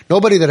Gehenna.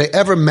 Nobody that I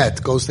ever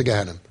met goes to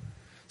Gehenna.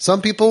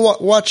 Some people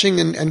watching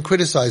and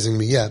criticizing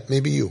me. Yeah,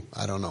 maybe you.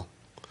 I don't know.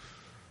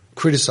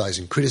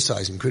 Criticizing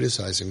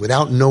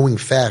without knowing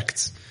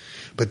facts.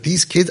 But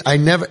these kids,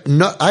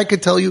 I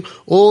could tell you,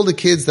 all the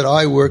kids that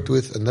I worked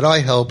with and that I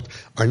helped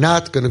are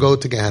not going to go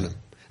to Gehenna.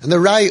 And they're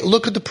right.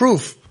 Look at the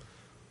proof.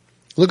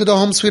 Look at the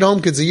Home Sweet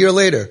Home kids a year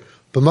later.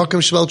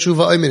 B'makam shvel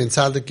tshuva oimin in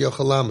Tzadik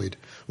Yochel Lamid.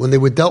 When they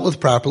were dealt with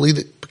properly,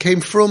 they became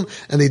frum,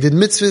 and they did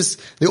mitzvahs.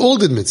 They all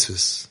did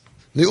mitzvahs.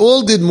 They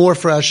all did more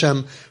for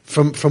Hashem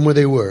from where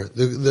they were.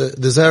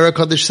 The Zohar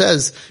HaKadosh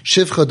says,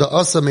 Shivcha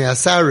da'asa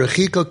me'asar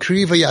rechika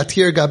kriva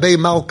yatir gabei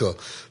malka.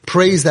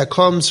 Praise that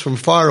comes from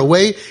far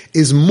away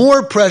is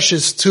more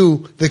precious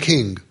to the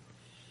king.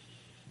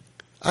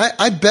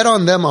 I bet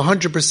on them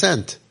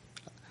 100%.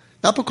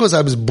 Not because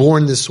I was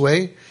born this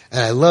way, and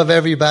I love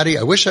everybody.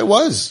 I wish I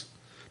was.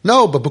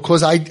 No, but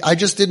because I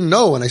just didn't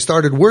know, and I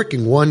started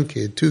working 1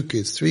 kid, 2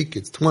 kids, 3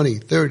 kids, 20,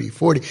 30,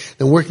 40,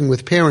 then working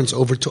with parents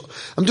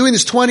I'm doing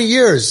this 20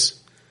 years.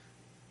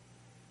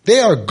 They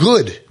are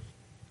good.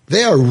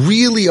 They are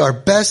really our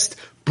best,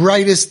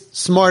 brightest,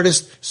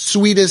 smartest,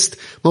 sweetest,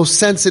 most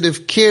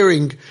sensitive,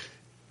 caring,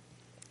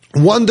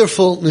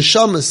 wonderful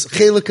neshamas,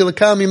 chelik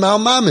elakami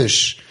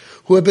ma'al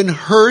who have been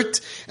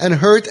hurt,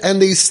 and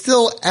they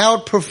still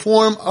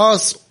outperform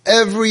us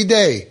every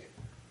day.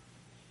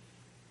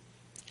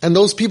 And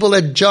those people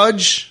that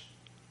judge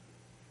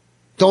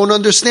don't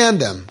understand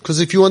them. Because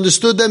if you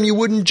understood them, you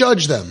wouldn't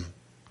judge them.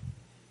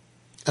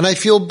 And I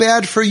feel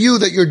bad for you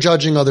that you're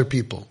judging other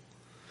people.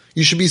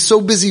 You should be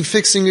so busy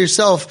fixing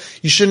yourself,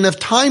 you shouldn't have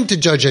time to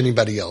judge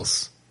anybody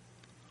else.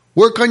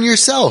 Work on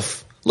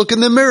yourself. Look in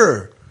the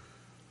mirror.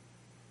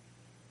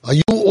 Are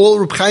you all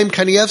Reb Chaim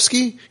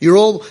Kanievsky? You're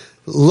all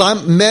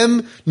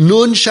Mem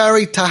Nun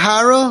Shari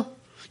Tahara?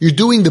 You're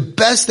doing the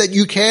best that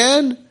you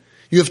can?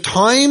 You have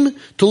time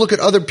to look at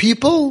other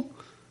people?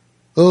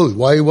 Oh,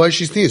 why is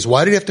she sneeze?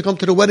 Why did you have to come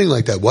to the wedding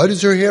like that? Why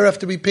does her hair have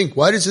to be pink?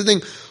 Why does her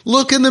thing?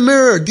 Look in the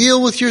mirror.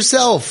 Deal with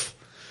yourself.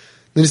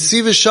 The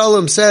Nesiv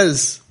Shalom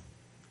says,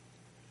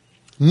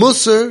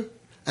 Musar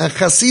and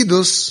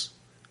Chasidus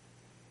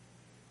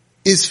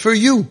is for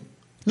you,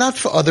 not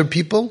for other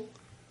people.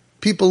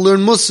 People learn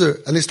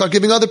Musar and they start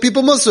giving other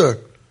people Musar.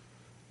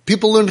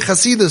 People learn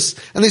Chasidus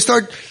and they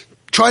start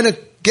trying to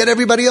get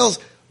everybody else.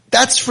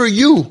 That's for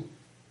you.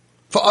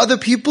 For other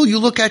people, you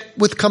look at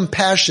with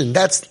compassion.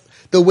 That's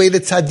the way the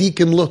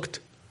tzaddikim looked.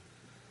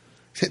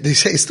 They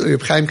say a story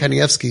of Chaim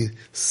Kanievsky,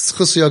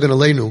 Schus Yagan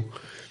Aleinu.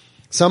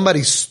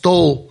 Somebody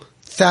stole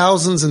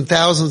thousands and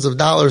thousands of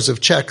dollars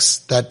of checks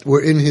that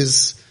were in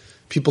his,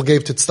 people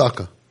gave to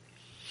tzedakah.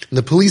 And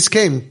the police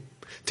came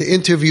to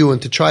interview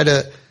and to try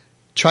to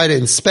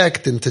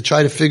inspect and to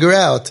try to figure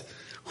out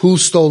who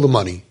stole the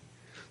money.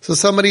 So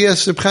somebody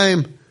asked Reb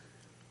Chaim,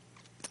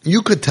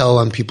 you could tell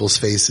on people's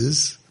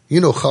faces,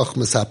 you know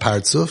Chachmas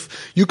HaPartzuf,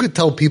 you could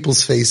tell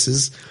people's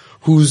faces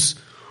who's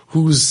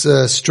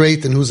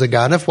straight and who's a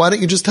ganef. Why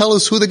don't you just tell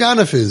us who the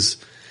ganef is?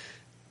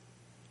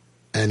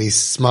 And he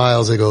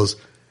smiles and goes,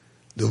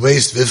 Du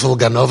weißt, wie viel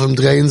Ganovim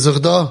drehen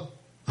sich da?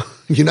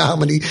 You know how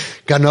many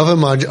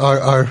Ganovim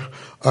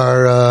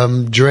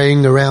are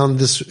draying around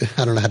this,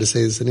 I don't know how to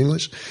say this in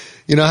English.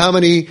 You know how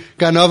many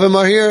Ganovim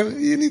are here?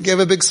 He gave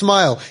a big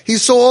smile. He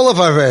saw all of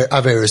our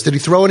Averis. Did he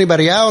throw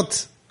anybody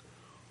out?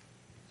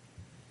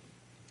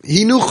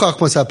 He knew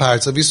Chachmas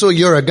HaPartzuf. He saw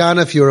you're a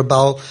Ganef, you're a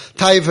Baal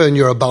Taiva, and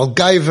you're a Baal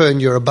Gaiva,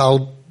 and you're a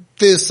Baal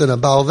this, and a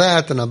Baal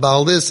that, and a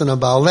Baal this, and a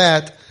Baal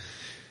that.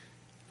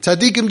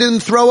 Tzaddikim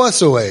didn't throw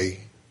us away.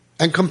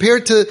 And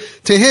compared to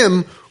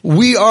him,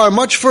 we are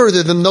much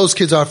further than those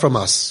kids are from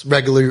us,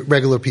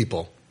 regular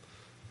people.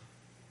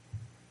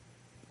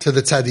 To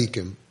the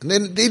tzaddikim. And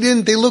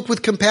then they look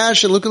with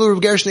compassion. Look at the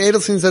Rav Gershon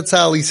Edelstein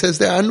Zatzal. He says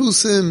they're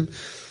anusim.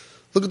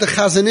 Look at the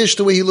Chazon Ish,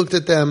 the way he looked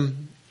at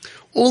them.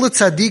 All the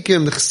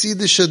tzaddikim, the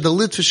chassidisha, the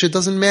litvisha, it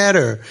doesn't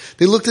matter.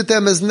 They looked at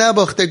them as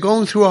nebuch. They're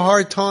going through a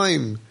hard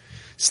time.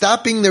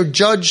 Stop being their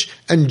judge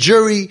and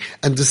jury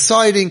and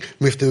deciding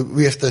we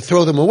have to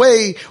throw them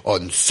away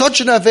on such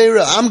an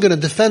avera. I'm going to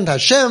defend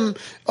Hashem.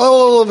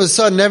 All of a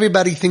sudden,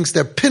 everybody thinks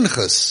they're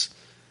Pinchas.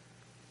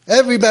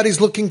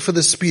 Everybody's looking for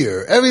the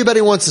spear.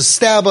 Everybody wants to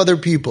stab other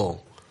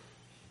people.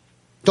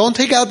 Don't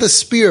take out the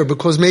spear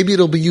because maybe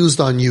it'll be used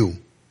on you.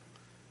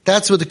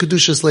 That's what the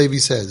Kedushas Levi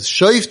says.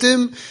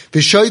 Shoiftim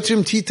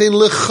v'shoitrim titein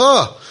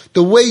lecha.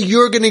 The way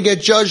you're going to get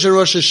judged at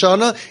Rosh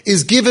Hashanah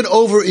is given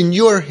over in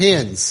your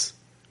hands.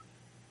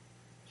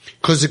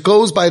 Because it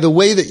goes by the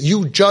way that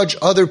you judge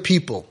other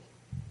people.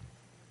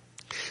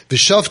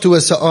 V'shaftu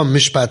esa'am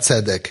mishpat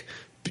tzedek.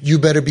 You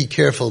better be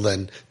careful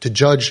then to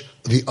judge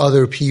the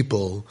other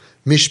people.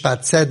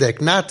 Mishpat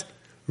tzedek, not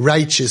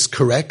righteous,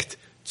 correct,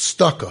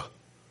 tzedakah,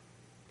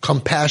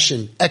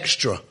 compassion,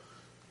 extra.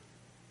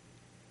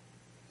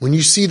 When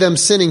you see them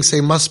sinning,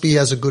 say, must be he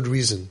has a good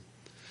reason.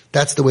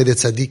 That's the way that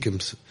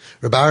tzaddikim.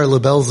 Rabbi Ari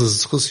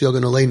Lebel's Chus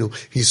Yogan Aleinu,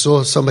 he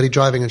saw somebody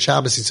driving on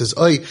Shabbos. He says,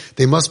 "Oi,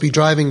 they must be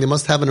driving. They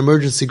must have an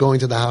emergency going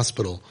to the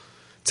hospital."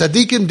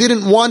 Tzaddikim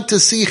didn't want to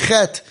see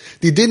chet.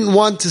 They didn't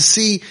want to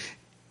see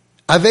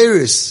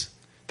averis.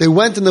 They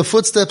went in the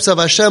footsteps of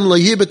Hashem. Lo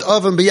yibet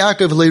avim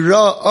b'Yaakov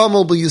le'ra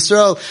amol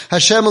b'Yisrael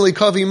Hashem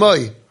le'kavi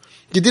moi.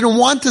 They didn't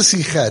want to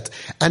see chet.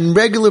 And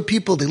regular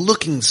people, they're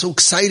looking so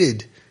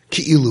excited,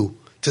 ki'ilu,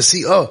 to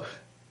see, oh,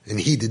 and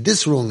he did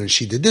this wrong, and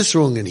she did this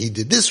wrong, and he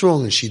did this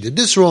wrong, and she did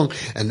this wrong,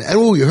 and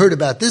oh, you heard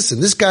about this,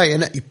 and this guy,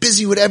 and you're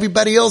busy with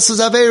everybody else's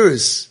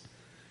averas.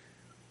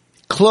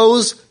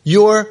 Close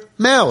your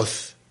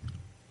mouth.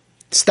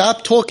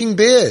 Stop talking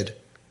bad.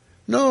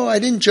 No, I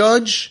didn't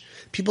judge.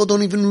 People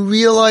don't even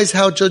realize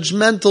how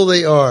judgmental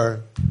they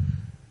are.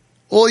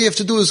 All you have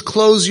to do is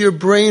close your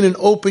brain and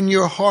open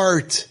your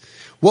heart.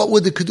 What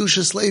would the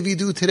Kedushas Levi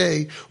do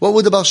today? What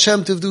would the Baal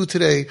Shem Tov do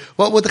today?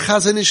 What would the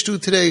Chazon Ish do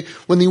today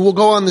when they will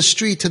go on the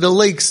street, to the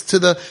lakes, to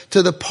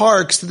the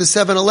parks, to the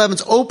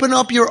 7-Elevens? Open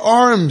up your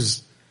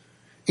arms.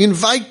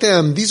 Invite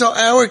them. These are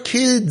our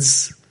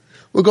kids.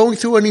 We're going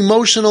through an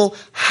emotional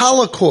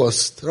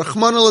holocaust.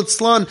 Rahman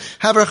al-Itzlan,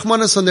 have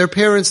Rahmanas on their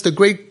parents, the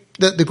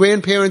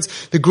grandparents,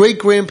 the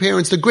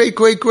great-grandparents, the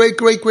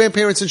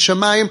great-great-great-great-grandparents in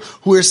Shemayim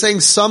who are saying,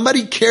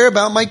 somebody care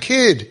about my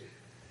kid.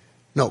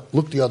 No,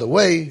 look the other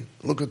way.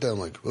 Look at them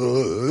like,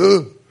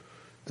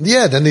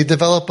 Yeah, then they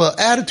develop an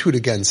attitude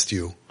against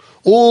you.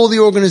 All the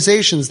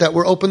organizations that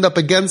were opened up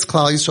against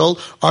Klal Yisrael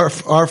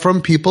are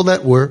from people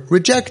that were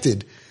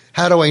rejected.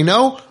 How do I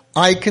know?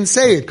 I can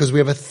say it because we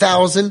have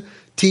 1,000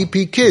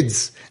 TP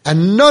kids,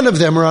 and none of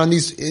them are on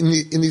these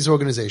in these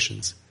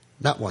organizations.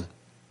 Not one,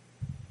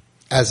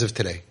 as of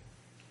today.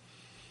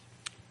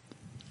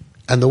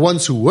 And the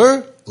ones who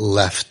were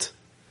left.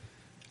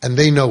 And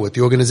they know it.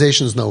 The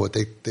organizations know it.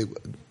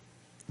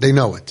 They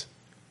know it.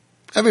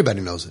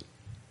 Everybody knows it.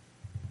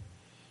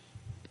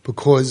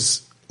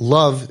 Because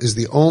love is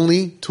the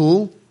only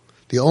tool,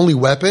 the only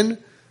weapon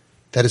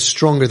that is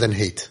stronger than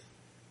hate.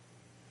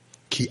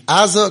 Ki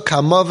aza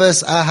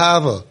kamaves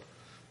ahava.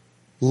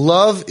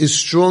 Love is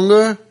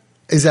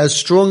as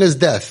strong as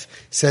death,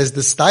 says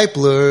the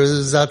Stipler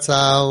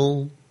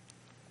Zatzal.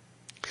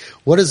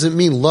 What does it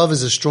mean, love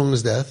is as strong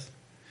as death?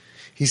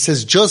 He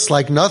says, just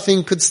like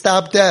nothing could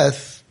stop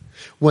death,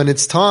 when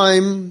it's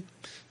time,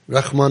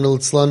 Rahman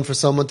al-Tzlan, for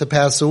someone to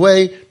pass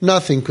away,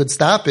 nothing could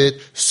stop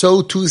it.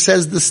 So too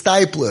says the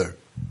Stipler,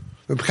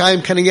 Reb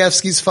Chaim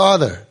Kanievsky's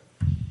father,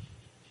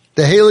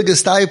 the Heilige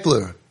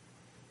Stipler.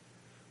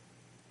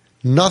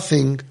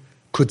 Nothing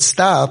could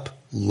stop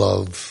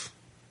love.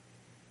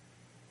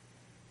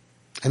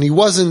 And he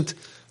wasn't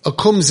a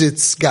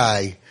Kumsitz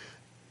guy,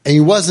 and he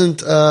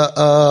wasn't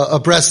a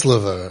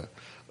Breslover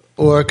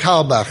or a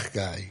Kalbach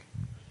guy.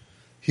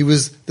 He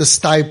was the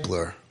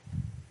Stipler.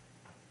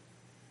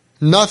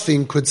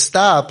 Nothing could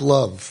stop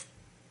love.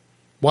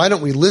 Why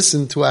don't we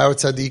listen to our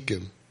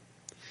tzaddikim?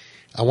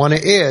 I want to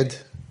add,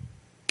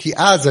 Ki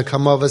aza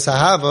kamavas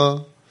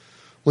ahava.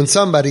 When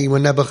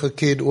Nebuch, a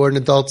kid or an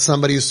adult,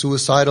 somebody is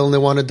suicidal and they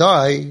want to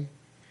die,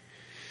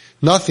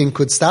 nothing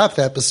could stop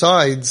that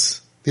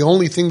besides the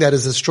only thing that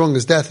is as strong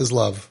as death is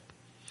love.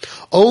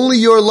 Only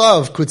your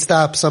love could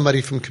stop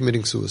somebody from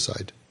committing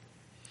suicide.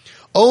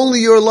 Only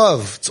your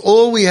love. It's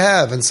all we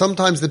have. And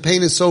sometimes the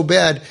pain is so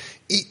bad,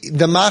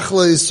 the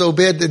machla is so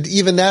bad that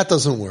even that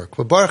doesn't work.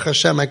 But Baruch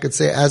Hashem, I could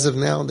say, as of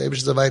now, the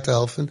Eibush Zavayta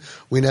Helfen,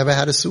 we never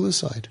had a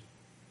suicide.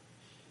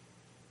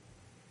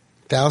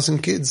 1,000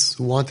 kids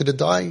who wanted to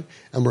die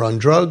and were on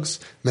drugs,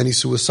 many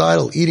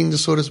suicidal, eating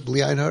disorders,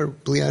 bli ein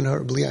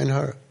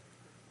har.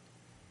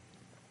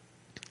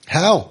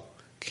 How?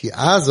 Ki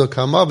azo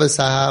kamavas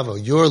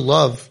ahava. Your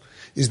love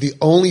is the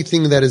only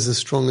thing that is as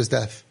strong as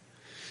death.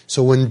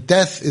 So when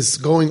death is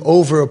going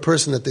over a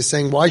person that they're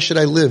saying, why should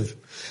I live?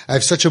 I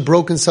have such a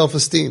broken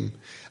self-esteem.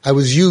 I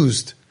was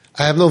used.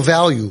 I have no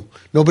value.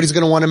 Nobody's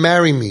going to want to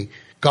marry me.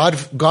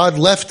 God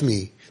left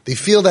me. They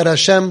feel that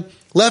Hashem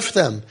left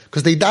them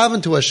because they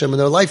davened to Hashem and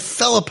their life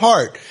fell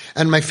apart.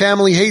 And my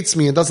family hates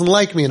me and doesn't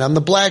like me and I'm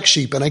the black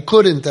sheep and I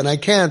couldn't and I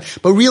can't.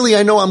 But really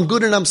I know I'm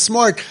good and I'm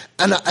smart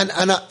and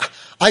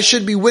I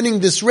should be winning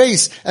this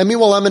race. And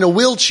meanwhile I'm in a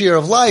wheelchair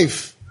of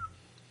life.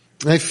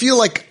 And I feel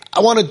like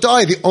I want to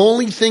die. The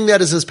only thing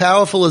that is as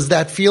powerful as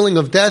that feeling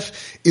of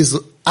death is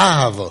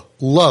ahava,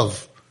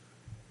 love.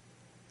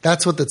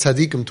 That's what the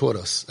tzaddikim taught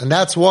us. And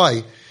that's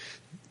why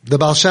the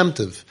Baal Shem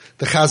Tov,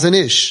 the Chazon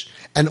Ish,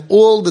 and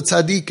all the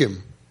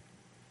tzaddikim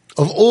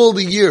of all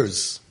the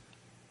years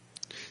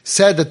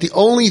said that the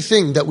only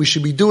thing that we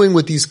should be doing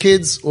with these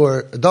kids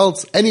or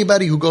adults,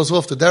 anybody who goes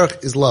off the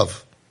derech, is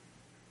love.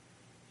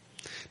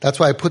 That's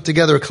why I put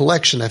together a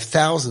collection. I have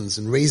thousands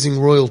in Raising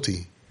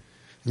Royalty.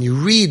 And you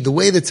read the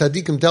way that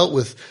tzaddikim dealt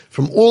with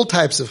from all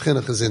types of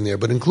chinuch is in there,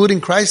 but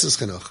including crisis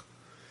chinuch.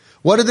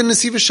 What did the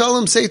Nesiv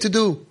Shalom say to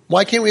do?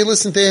 Why can't we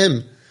listen to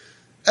him?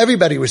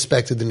 Everybody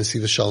respected the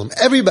Nesiv Shalom.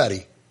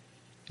 Everybody.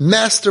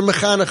 Master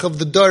mechanech of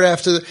the Dor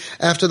after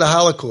the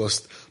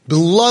Holocaust.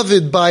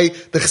 Beloved by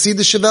the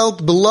Chassidische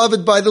Welt,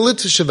 beloved by the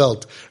Litvische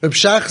Welt. Reb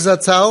Shach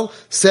Zatzal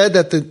said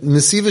that the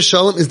Nesiv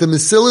Shalom is the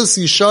Mesilas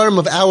Yesharim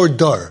of our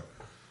Dor.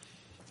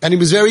 And he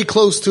was very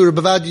close to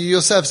Rebbe Ovadia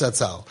Yosef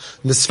Zatzal.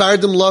 And the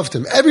Sfardim loved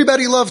him.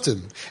 Everybody loved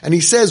him. And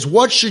he says,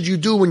 what should you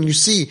do when you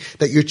see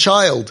that your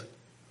child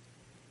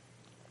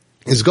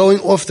is going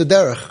off the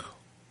derech,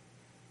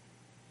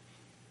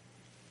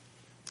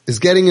 is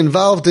getting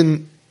involved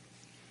in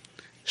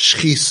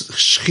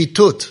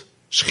shchitut,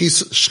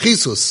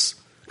 shchisus,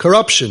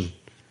 corruption,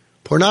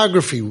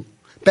 pornography,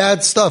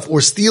 bad stuff,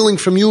 or stealing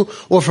from you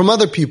or from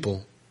other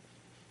people?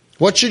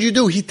 What should you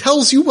do? He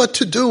tells you what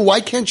to do. Why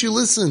can't you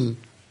listen?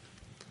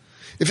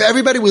 If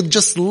everybody would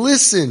just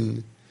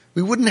listen,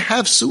 we wouldn't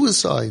have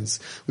suicides.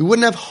 We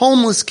wouldn't have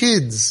homeless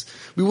kids.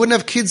 We wouldn't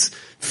have kids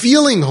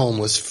feeling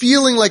homeless,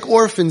 feeling like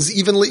orphans,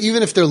 even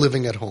if they're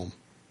living at home.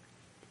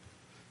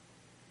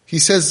 He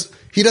says,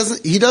 he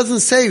doesn't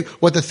say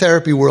what the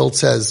therapy world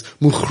says.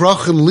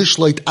 Muchrachim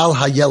lishloit al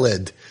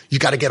hayeled. You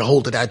gotta get a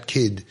hold of that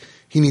kid.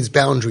 He needs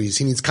boundaries.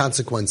 He needs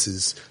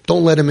consequences.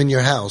 Don't let him in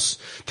your house.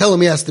 Tell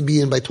him he has to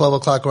be in by 12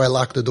 o'clock or I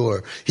lock the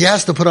door. He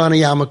has to put on a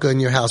yarmulke in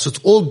your house. It's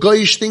all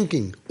goyish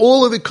thinking.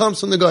 All of it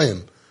comes from the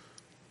goyim.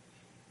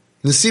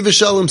 Nesiv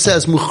Shalom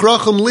says,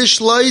 Muchrachim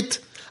lishloit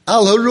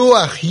al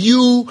haruach.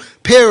 You,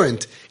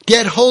 parent,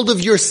 get hold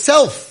of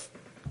yourself.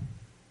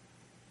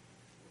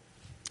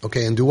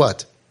 Okay, and do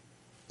what?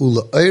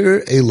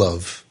 Ula'ir a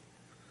love.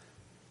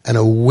 And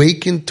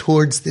awaken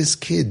towards this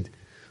kid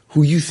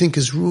who you think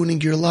is ruining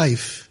your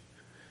life,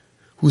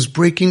 who's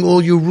breaking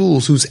all your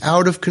rules, who's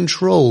out of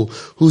control,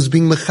 who's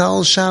being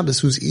Mechal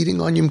Shabbos, who's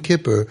eating on Yom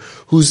Kippur,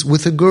 who's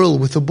with a girl,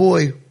 with a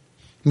boy.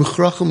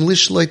 Muchrachim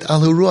lishloit al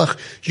haruach.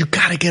 You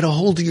gotta get a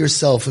hold of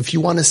yourself if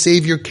you want to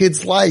save your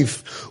kid's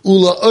life.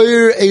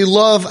 Ula'ir a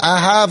love,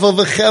 ahava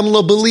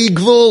v'chemla b'li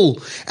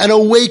gvul. And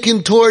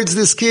awaken towards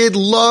this kid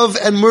love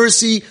and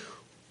mercy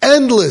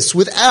Endless,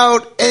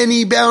 without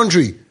any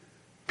boundary.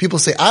 People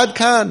say, Ad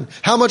Kan,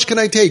 how much can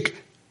I take?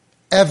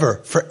 Ever,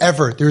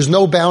 forever. There's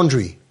no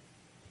boundary.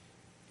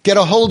 Get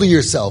a hold of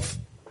yourself.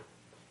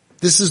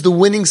 This is the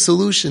winning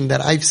solution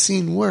that I've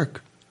seen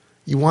work.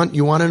 You want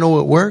to know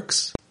what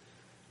works?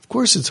 Of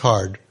course it's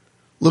hard.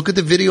 Look at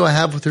the video I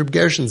have with Reb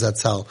Gershon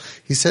Zatzal.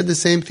 He said the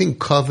same thing,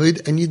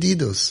 kavod and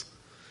yedidus.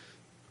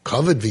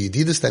 Kavod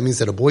v'yedidus, that means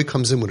that a boy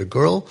comes in with a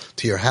girl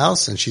to your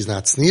house and she's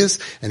not sneeze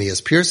and he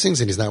has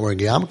piercings and he's not wearing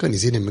a yarmulke and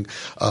he's eating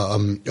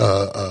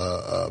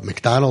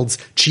McDonald's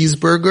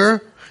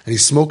cheeseburger and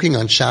he's smoking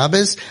on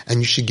Shabbos and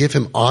you should give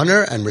him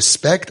honor and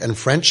respect and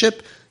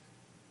friendship.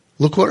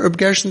 Look what Reb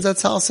Gershon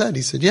Zatzal said.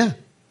 He said, yeah,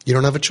 you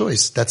don't have a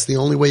choice. That's the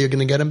only way you're going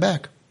to get him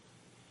back.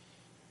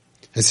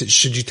 I said,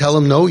 should you tell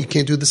him, no, you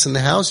can't do this in the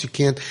house? You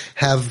can't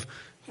have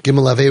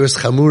Gimel Averis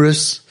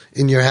Chamuris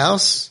in your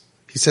house?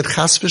 He said,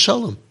 Chas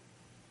v'shalom.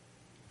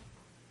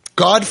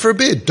 God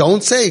forbid.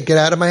 Don't say, get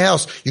out of my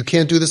house. You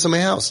can't do this in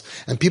my house.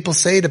 And people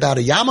say it about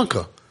a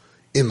yarmulke.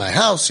 In my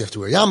house, you have to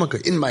wear a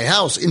yarmulke. In my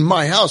house, in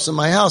my house, in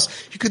my house.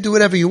 You could do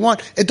whatever you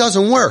want. It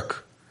doesn't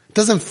work. It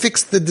doesn't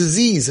fix the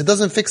disease. It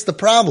doesn't fix the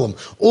problem.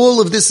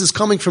 All of this is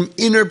coming from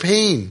inner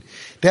pain.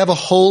 They have a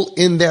hole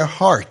in their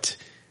heart.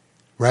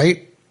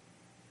 Right?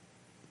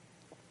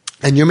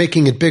 And you're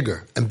making it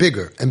bigger and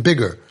bigger and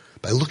bigger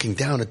by looking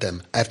down at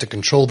them. I have to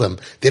control them.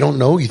 They don't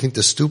know. You think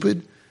they're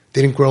stupid?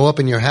 They didn't grow up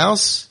in your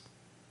house?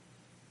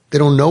 They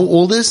don't know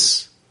all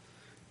this?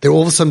 They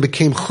all of a sudden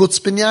became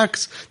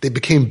chutzpanyaks. They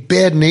became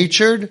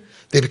bad-natured.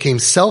 They became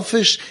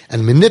selfish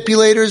and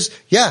manipulators.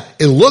 Yeah,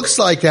 it looks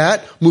like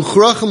that.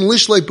 Muchrachim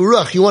lishlei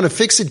baruch. You want to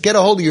fix it? Get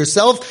a hold of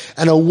yourself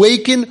and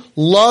awaken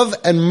love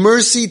and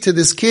mercy to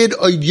this kid.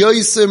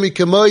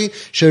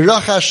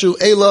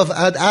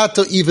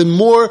 Even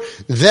more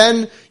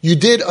than you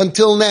did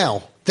until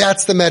now.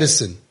 That's the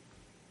medicine.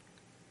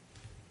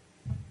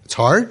 It's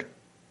hard.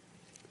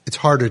 It's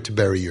harder to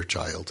bury your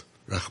child.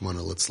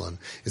 Rachmana litzlan.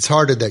 It's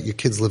harder that your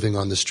kid's living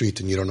on the street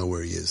and you don't know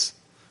where he is.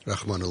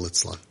 Rachmana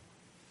litzlan.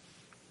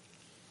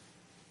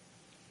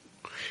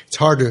 It's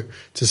harder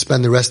to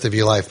spend the rest of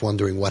your life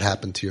wondering what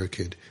happened to your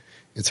kid.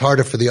 It's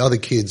harder for the other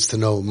kids to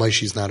know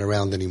Moshe's not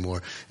around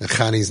anymore and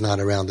Chani's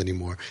not around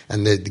anymore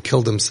and they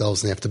kill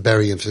themselves and they have to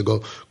bury him. So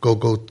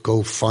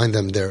go find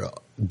them. They're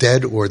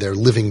dead or they're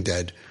living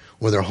dead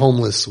or they're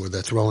homeless or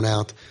they're thrown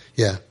out.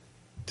 Yeah.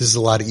 This is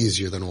a lot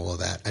easier than all of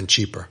that and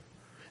cheaper.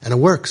 And it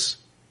works.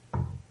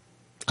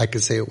 I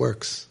could say it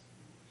works.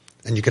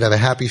 And you could have a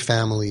happy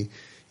family.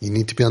 You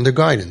need to be under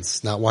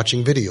guidance, not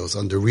watching videos,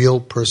 under real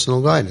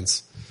personal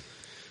guidance.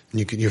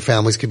 And your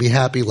families could be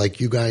happy like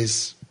you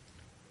guys.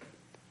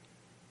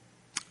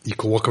 You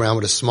can walk around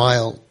with a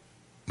smile.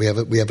 We have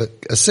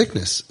a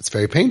sickness. It's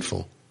very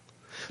painful.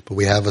 But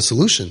we have a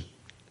solution.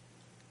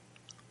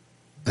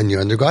 And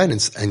you're under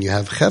guidance. And you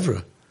have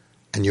chevra.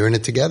 And you're in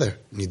it together.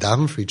 And you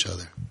daven for each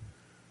other.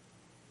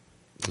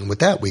 And with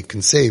that, we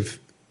can save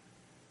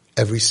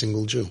every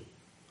single Jew.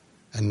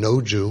 And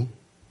no Jew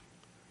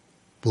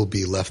will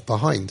be left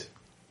behind.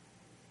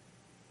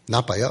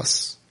 Not by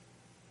us.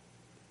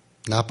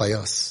 Not by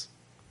us.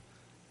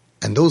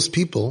 And those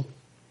people,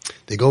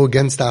 they go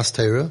against Das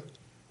Torah,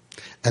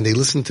 and they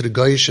listen to the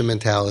Goyish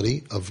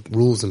mentality of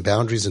rules and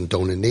boundaries and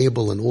don't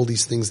enable and all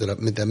these things that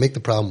make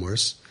the problem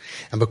worse.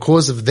 And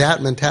because of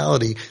that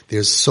mentality,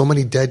 there's so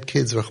many dead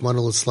kids, Rahman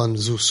al-Islam,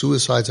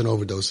 suicides and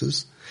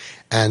overdoses,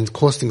 and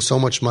costing so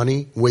much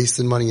money,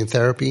 wasting money in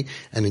therapy,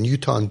 and in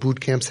Utah in boot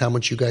camps, how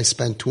much you guys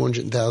spent,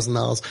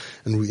 $200,000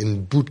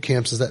 in boot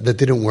camps that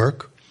didn't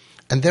work.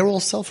 And they're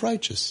all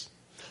self-righteous.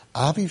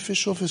 Avi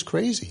Fishoff is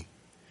crazy.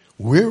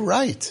 We're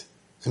right.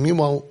 And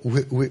meanwhile,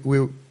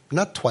 we're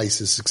not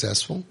twice as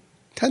successful,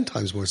 10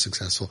 times more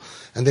successful.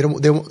 And they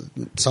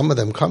don't, some of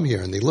them come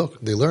here and they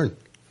learn.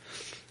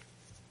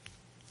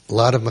 A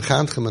lot of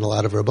mechanchim and a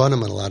lot of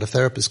rabbanim and a lot of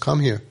therapists come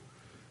here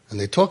and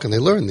they talk and they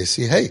learn. They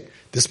see, hey,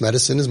 this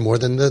medicine is more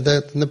than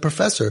the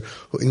professor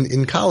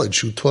in college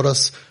who taught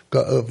us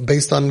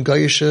based on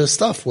Goyish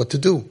stuff what to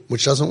do,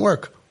 which doesn't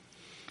work.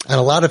 And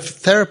a lot of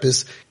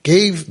therapists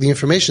gave the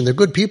information. They're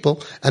good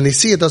people, and they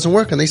see it doesn't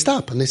work, and they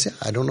stop and they say,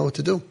 "I don't know what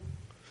to do."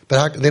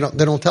 But they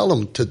don't tell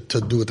them to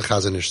do what the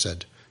Chazon Ish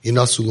said.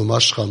 No,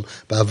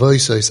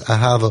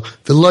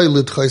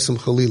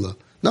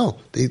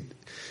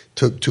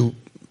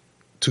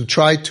 to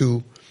try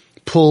to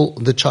pull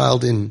the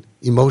child in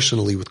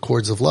emotionally with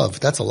cords of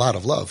love. That's a lot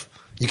of love.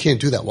 You can't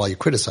do that while you're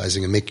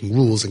criticizing and making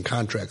rules and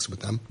contracts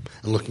with them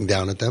and looking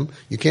down at them.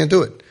 You can't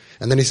do it.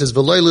 And then he says,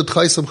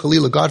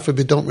 God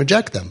forbid, don't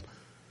reject them.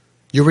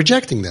 You're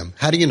rejecting them.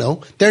 How do you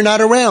know? They're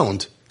not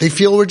around. They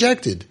feel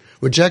rejected.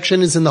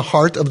 Rejection is in the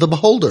heart of the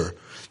beholder.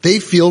 They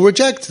feel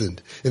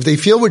rejected. If they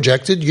feel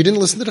rejected, you didn't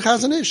listen to the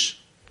Chazon Ish.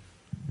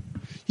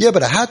 Yeah,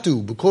 but I had to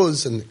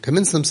and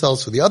convince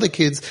themselves for the other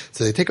kids.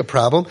 So they take a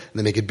problem and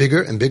they make it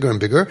bigger and bigger and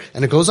bigger.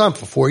 And it goes on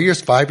for 4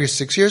 years, 5 years,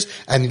 6 years.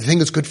 And you think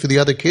it's good for the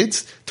other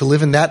kids to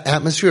live in that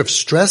atmosphere of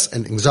stress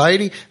and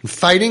anxiety and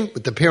fighting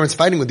with the parents,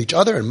 fighting with each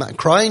other and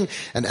crying.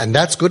 And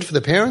that's good for the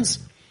parents.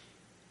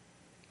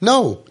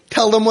 No.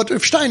 Tell them what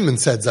Rav Steinman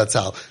said,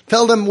 Zatzal.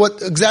 Tell them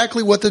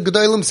exactly what the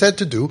Gedolim said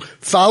to do.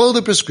 Follow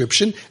the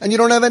prescription, and you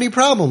don't have any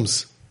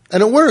problems.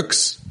 And it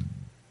works.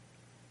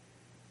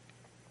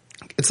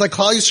 It's like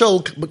Klal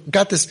Yisrael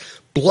got this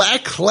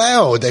black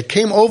cloud that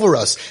came over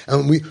us,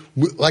 and we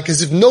like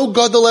as if no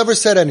Gadol ever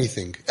said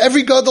anything.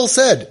 Every Gadol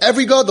said.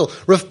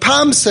 Rav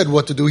Pam said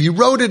what to do. He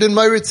wrote it in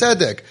Meir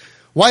Tzedek.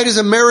 Why does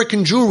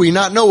American Jewry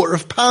not know what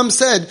Rav Pam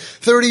said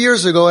 30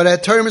 years ago at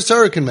that Torah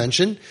Mitzvah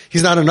convention?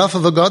 He's not enough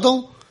of a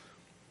Gadol?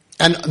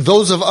 And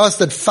those of us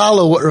that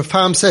follow what Rav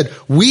Pam said,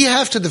 we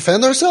have to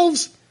defend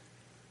ourselves?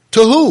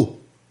 To who?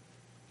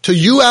 To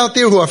you out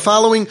there who are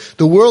following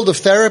the world of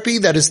therapy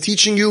that is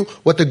teaching you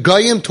what the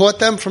Goyim taught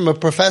them from a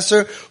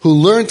professor who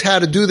learned how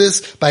to do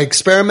this by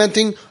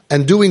experimenting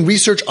and doing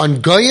research on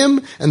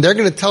Goyim, and they're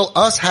going to tell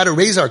us how to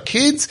raise our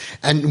kids,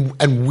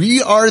 and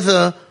we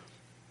are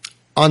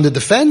on the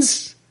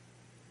defense?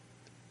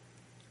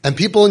 And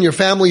people in your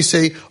family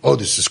say, oh,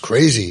 this is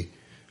crazy.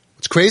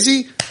 It's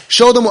crazy?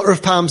 Show them what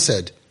Rav Pam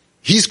said.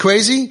 He's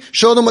crazy?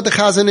 Show them what the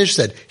Chazon Ish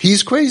said.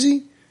 He's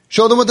crazy?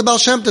 Show them what the Baal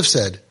Shem Tov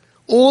said.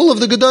 All of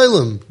the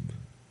Gedolim.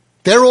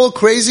 They're all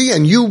crazy,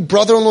 and you,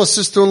 brother-in-law,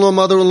 sister-in-law,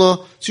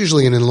 mother-in-law, it's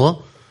usually an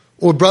in-law,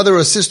 or brother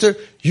or sister,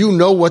 you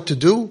know what to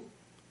do?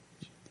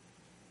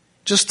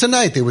 Just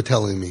tonight they were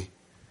telling me.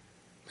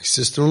 My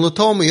sister-in-law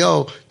told me,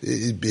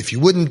 if you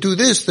wouldn't do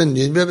this, then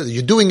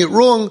you're doing it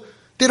wrong.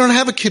 They don't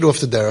have a kid off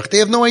the derech. They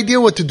have no idea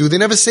what to do. They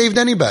never saved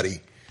anybody.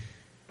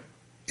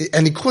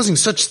 And he's causing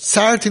such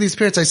tsar to these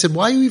parents. I said,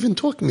 why are you even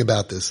talking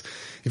about this?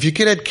 If your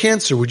kid had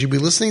cancer, would you be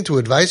listening to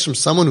advice from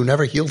someone who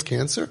never healed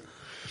cancer?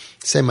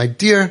 Say, my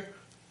dear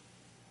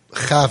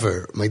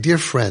chaver, my dear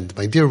friend,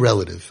 my dear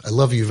relative, I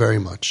love you very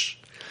much.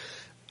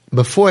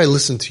 Before I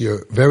listen to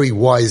your very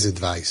wise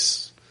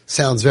advice,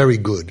 sounds very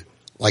good,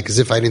 like as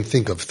if I didn't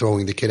think of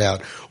throwing the kid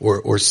out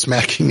or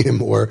smacking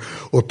him or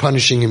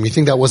punishing him. You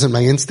think that wasn't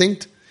my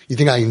instinct? You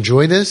think I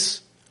enjoy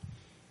this?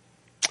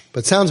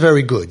 But sounds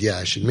very good. Yeah,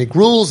 I should make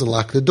rules and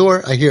lock the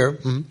door. I hear.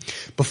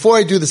 Before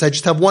I do this, I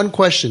just have one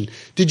question.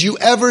 Did you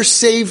ever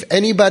save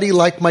anybody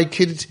like my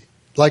kid,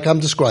 like I'm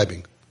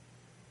describing?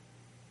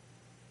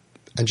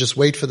 And just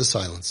wait for the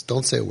silence.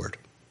 Don't say a word.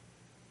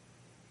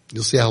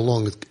 You'll see how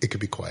long it could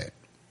be quiet.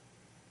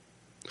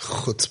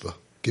 Chutzpah.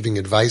 Giving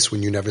advice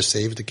when you never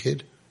saved a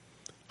kid.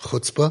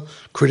 Chutzpah.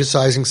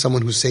 Criticizing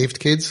someone who saved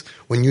kids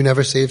when you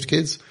never saved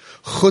kids.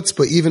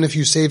 Chutzpah, even if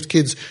you saved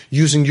kids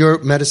using your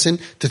medicine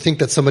to think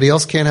that somebody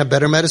else can't have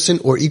better medicine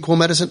or equal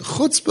medicine.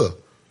 Chutzpah.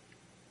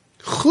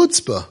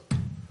 Chutzpah.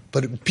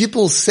 But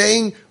people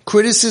saying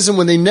criticism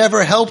when they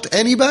never helped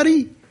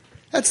anybody?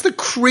 That's the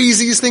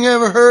craziest thing I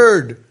ever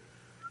heard.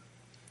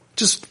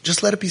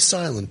 Just let it be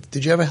silent.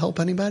 Did you ever help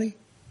anybody?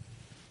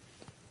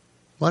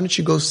 Why don't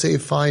you go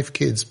save 5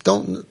 kids?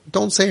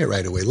 Don't say it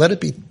right away. Let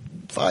it be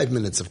 5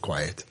 minutes of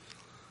quiet.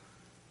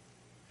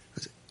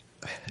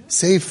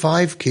 Save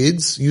 5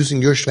 kids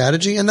using your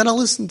strategy, and then I'll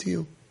listen to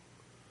you.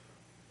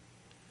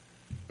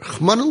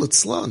 Rachmana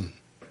litzlan.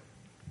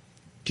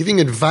 Giving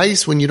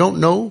advice when you don't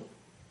know,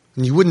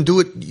 and you wouldn't do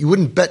it, you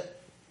wouldn't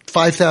bet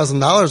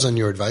 $5,000 on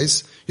your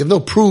advice. You have no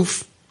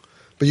proof,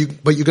 but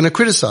you're going to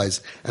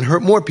criticize and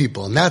hurt more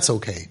people, and that's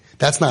okay.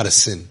 That's not a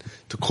sin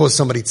to cause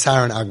somebody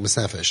tsar and agmas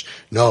nefesh.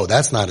 No,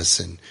 that's not a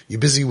sin. You're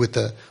busy with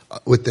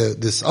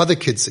this other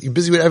kid's. You're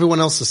busy with everyone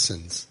else's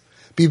sins.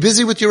 Be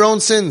busy with your own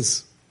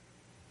sins.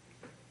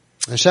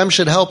 Hashem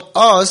should help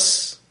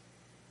us.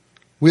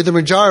 We're the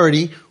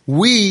majority.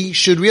 We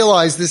should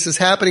realize this is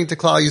happening to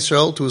Klal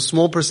Yisrael to a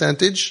small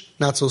percentage,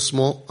 not so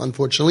small,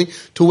 unfortunately,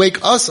 to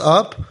wake us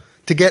up,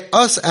 to get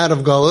us out of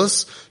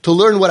Galus, to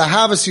learn what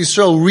Ahavas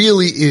Yisrael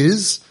really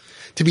is,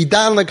 to be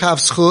dan lekav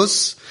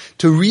schus,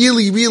 to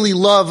really, really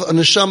love a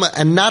neshama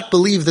and not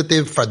believe that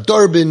they've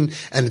fadarbin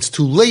and it's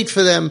too late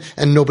for them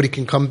and nobody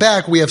can come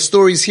back. We have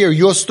stories here,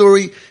 your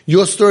story,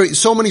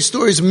 so many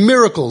stories,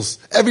 miracles.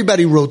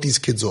 Everybody wrote these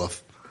kids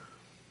off.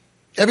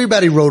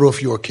 Everybody wrote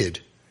off your kid.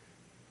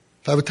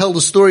 If I would tell the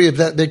story of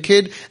their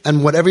kid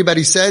and what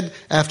everybody said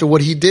after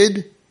what he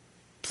did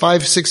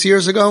 5-6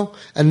 years ago,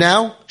 and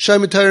now,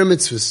 Shema Torah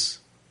mitzvahs.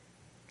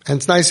 And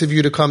it's nice of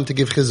you to come to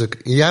give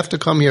chizuk. You have to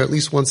come here at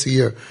least once a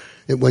year,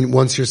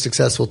 once you're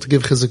successful, to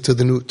give chizuk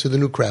to the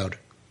new crowd.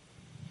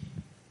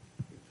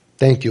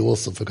 Thank you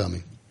also for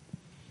coming.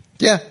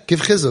 Yeah,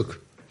 give chizuk.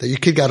 That your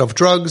kid got off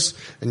drugs,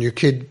 and your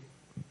kid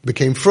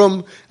became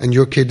frum, and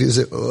your kid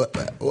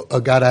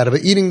got out of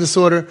an eating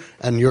disorder,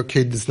 and your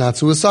kid is not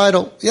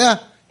suicidal. Yeah,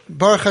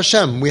 Baruch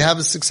Hashem, we have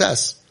a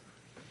success.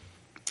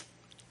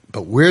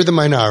 But we're the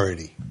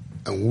minority,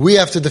 and we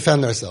have to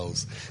defend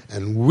ourselves,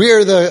 and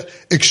we're the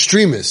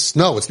extremists.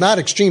 No, it's not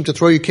extreme to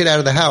throw your kid out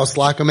of the house,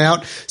 lock him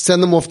out,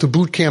 send them off to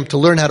boot camp to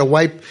learn how to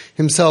wipe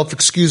himself,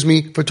 excuse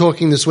me for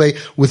talking this way,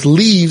 with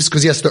leaves,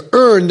 because he has to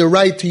earn the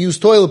right to use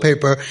toilet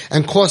paper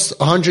and costs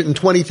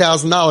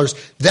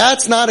 $120,000.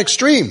 That's not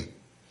extreme.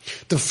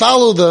 To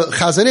follow the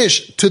Chazon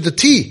Ish to the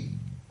T.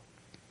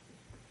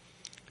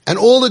 And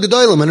all the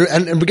Gedolim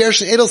and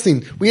Gershon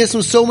Edelstein, we ask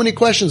him so many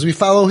questions, we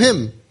follow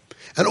him.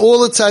 And all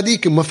the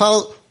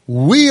Tzaddikim,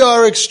 we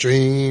are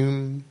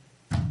extreme.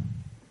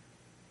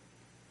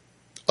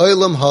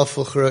 Olam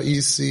hafuch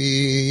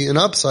ra'isi, an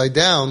upside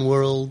down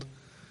world.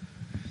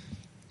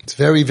 It's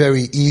very,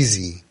 very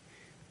easy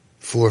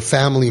for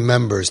family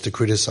members to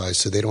criticize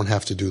so they don't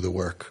have to do the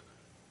work.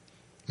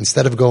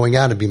 Instead of going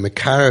out and being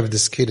makar of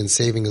this kid and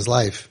saving his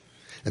life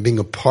and being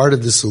a part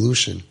of the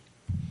solution,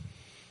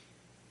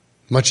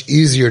 much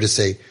easier to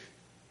say,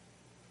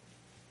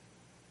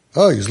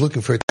 oh, he's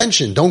looking for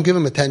attention. Don't give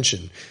him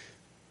attention.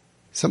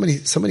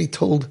 Somebody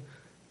told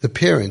the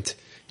parent,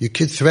 your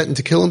kid threatened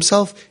to kill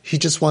himself. He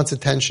just wants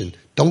attention.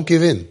 Don't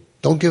give in.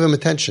 Don't give him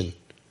attention.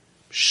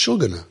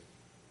 Shugana.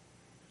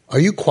 Are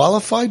you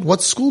qualified?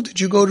 What school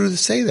did you go to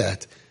say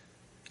that?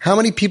 How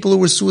many people who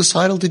were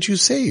suicidal did you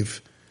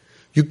save?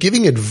 You're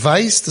giving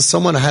advice to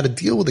someone on how to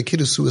deal with a kid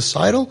who's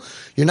suicidal?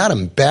 You're not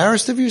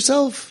embarrassed of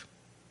yourself?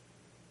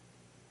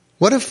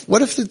 What if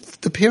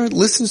the parent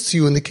listens to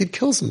you and the kid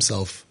kills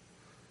himself?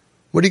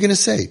 What are you going to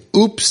say?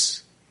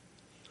 Oops.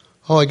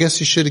 Oh, I guess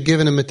you should have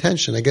given him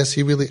attention. I guess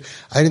what are you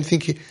going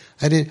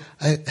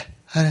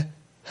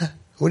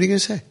to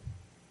say?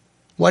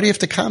 Why do you have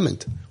to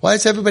comment? Why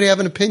does everybody have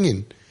an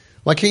opinion?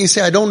 Why can't you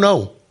say, I don't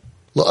know?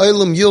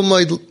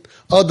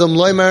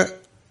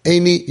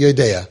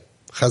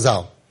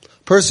 Chazal.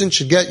 Person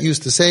should get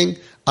used to saying,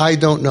 I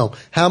don't know.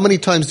 How many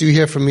times do you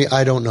hear from me,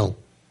 I don't know?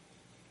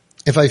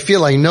 If I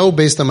feel I know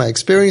based on my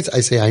experience,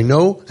 I say I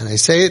know, and I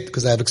say it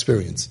because I have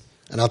experience.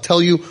 And I'll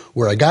tell you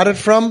where I got it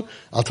from,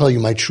 I'll tell you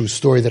my true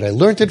story that I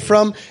learned it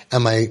from,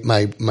 and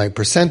my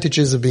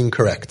percentages of being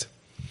correct.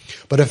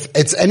 But if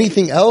it's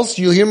anything else,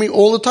 you'll hear me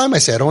all the time, I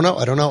say I don't know,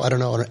 I don't know, I don't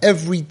know.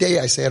 Every day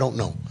I say I don't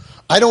know.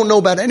 I don't know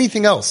about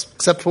anything else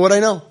except for what I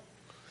know.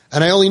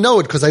 And I only know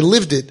it because I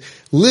lived it,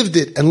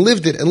 and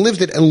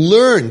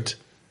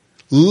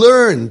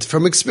learned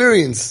from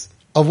experience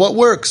of what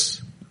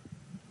works.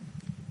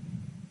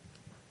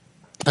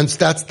 And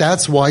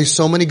that's why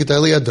so many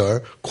Gedolei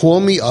Hador call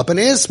me up and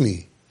ask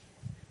me.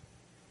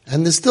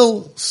 And there's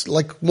still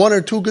like one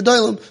or two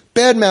Gedolim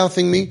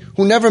bad-mouthing me,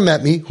 who never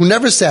met me, who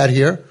never sat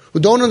here, who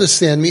don't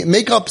understand me,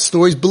 make up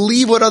stories,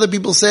 believe what other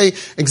people say,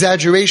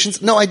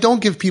 exaggerations. No, I don't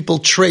give people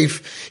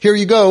treif. Here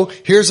you go,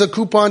 here's a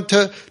coupon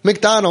to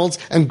McDonald's,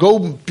 and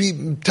go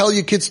tell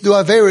your kids to do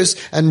Averis,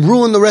 and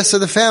ruin the rest of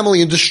the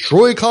family, and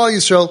destroy Klal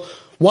Yisrael.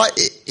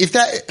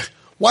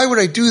 Why would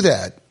I do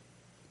that?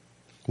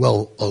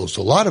 Well, there's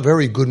a lot of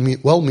very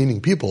good,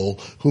 well-meaning people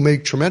who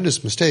make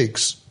tremendous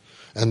mistakes,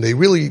 and they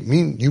really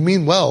you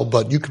mean well,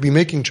 but you could be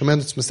making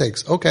tremendous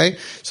mistakes. Okay,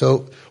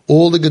 so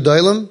all the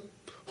Gedolim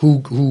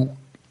who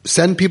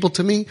send people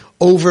to me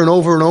over and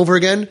over and over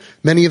again,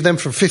 many of them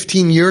for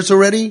 15 years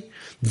already,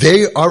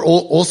 they are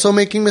also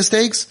making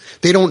mistakes.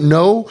 They don't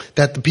know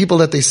that the people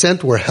that they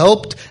sent were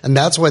helped, and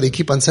that's why they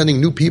keep on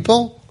sending new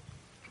people.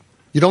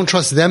 You don't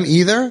trust them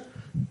either.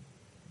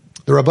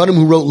 The Rabbanim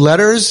who wrote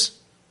letters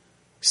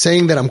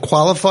saying that I'm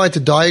qualified to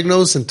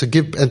diagnose and to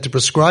give and to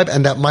prescribe,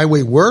 and that my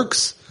way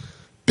works.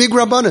 Big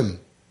Rabbanim.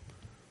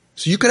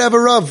 So you could have a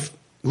Rav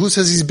who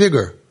says he's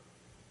bigger.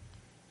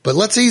 But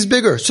let's say he's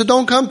bigger, so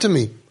don't come to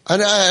me.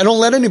 I don't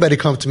let anybody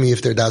come to me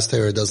if their Das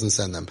Torah doesn't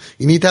send them.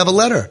 You need to have a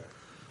letter.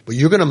 But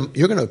you're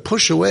gonna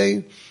push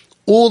away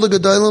all the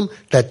Gedolim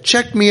that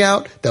check me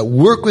out, that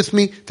work with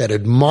me, that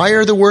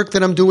admire the work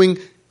that I'm doing,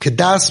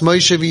 Kedas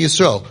Moshe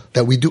v'Yisrael,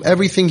 that we do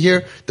everything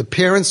here. The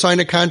parents sign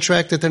a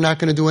contract that they're not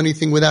going to do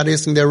anything without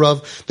asking their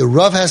Rav. The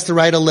Rav has to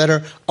write a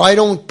letter. I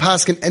don't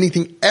paskin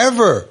anything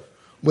ever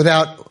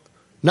without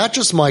not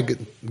just my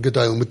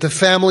Gedolim, with the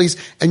families.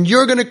 And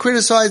you're going to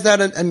criticize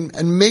that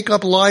and make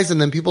up lies,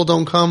 and then people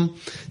don't come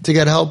to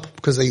get help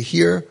because they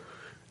hear.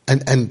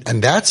 And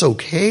that's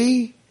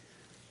okay.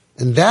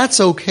 And that's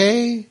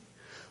okay.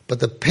 But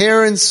the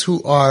parents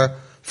who are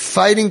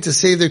fighting to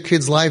save their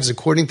kids' lives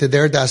according to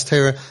their Das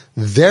Torah,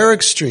 they're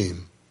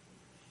extreme.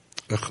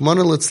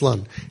 Rachmana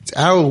litzlan. It's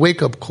our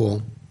wake-up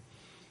call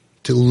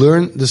to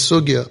learn the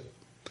sugya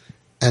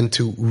and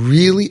to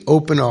really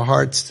open our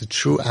hearts to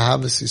true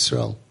Ahavas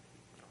Yisrael.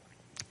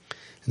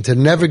 And to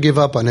never give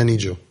up on any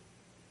Jew.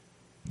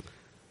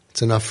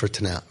 It's enough for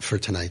tonight.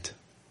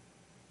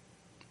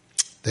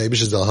 The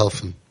Eibush Zal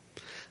helfen.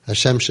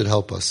 Hashem should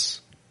help us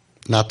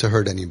not to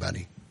hurt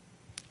anybody.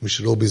 We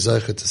should all be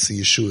zeicha to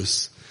see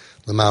Yeshuas.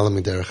 L'mala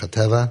miderech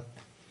hateva.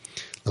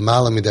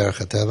 L'mala miderech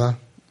hateva.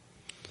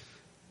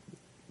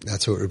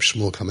 That's what Reb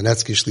Shmuel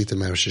Kamenetsky, Shlita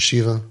Me'arish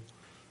Yeshiva.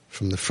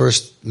 From the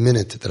first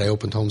minute that I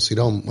opened Home Sweet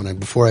Home,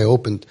 before I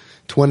opened,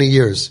 20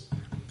 years,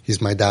 he's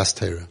my Das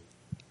Torah.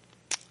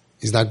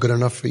 He's not good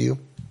enough for you.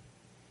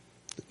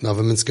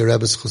 Novominsker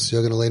Rebbe's Chus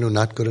Yogan Aleinu,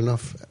 not good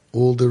enough.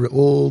 All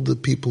the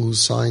people who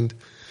signed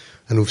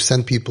and who've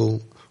sent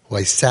people who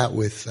I sat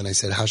with and I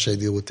said, how should I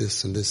deal with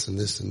this and this and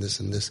this and this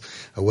and this?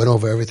 I went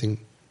over everything.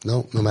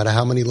 No matter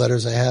how many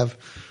letters I have,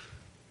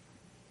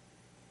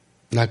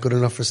 not good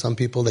enough for some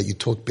people, that you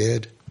talk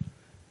bad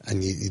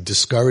and you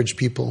discourage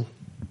people.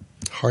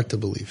 Hard to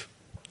believe.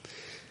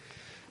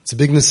 It's a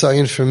big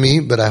Nisayan for me,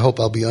 but I hope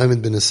I'll be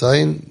Ayman bin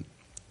Nisayan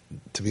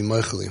to be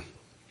Meichel you.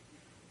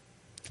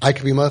 I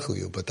could be Meichel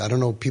you, but I don't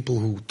know people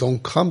who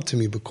don't come to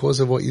me because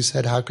of what you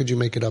said. How could you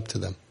make it up to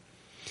them?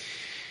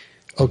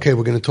 Okay,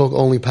 we're going to talk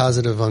only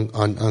positive on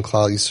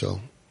Klal Yisrael.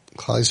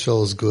 Klal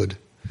Yisrael is good.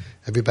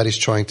 Everybody's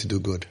trying to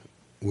do good.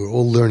 We're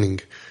all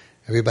learning.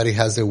 Everybody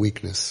has their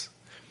weakness.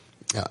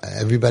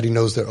 Everybody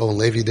knows their own.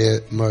 Levi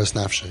de Maras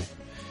Nafshe.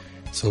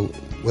 So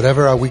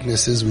whatever our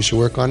weakness is, we should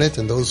work on it.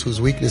 And those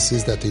whose weakness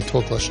is that they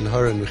talk Lashon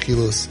Hara and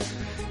Mechilus,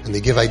 and they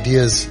give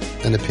ideas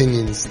and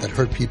opinions that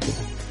hurt people,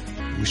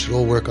 we should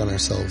all work on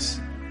ourselves.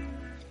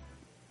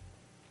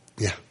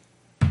 Yeah.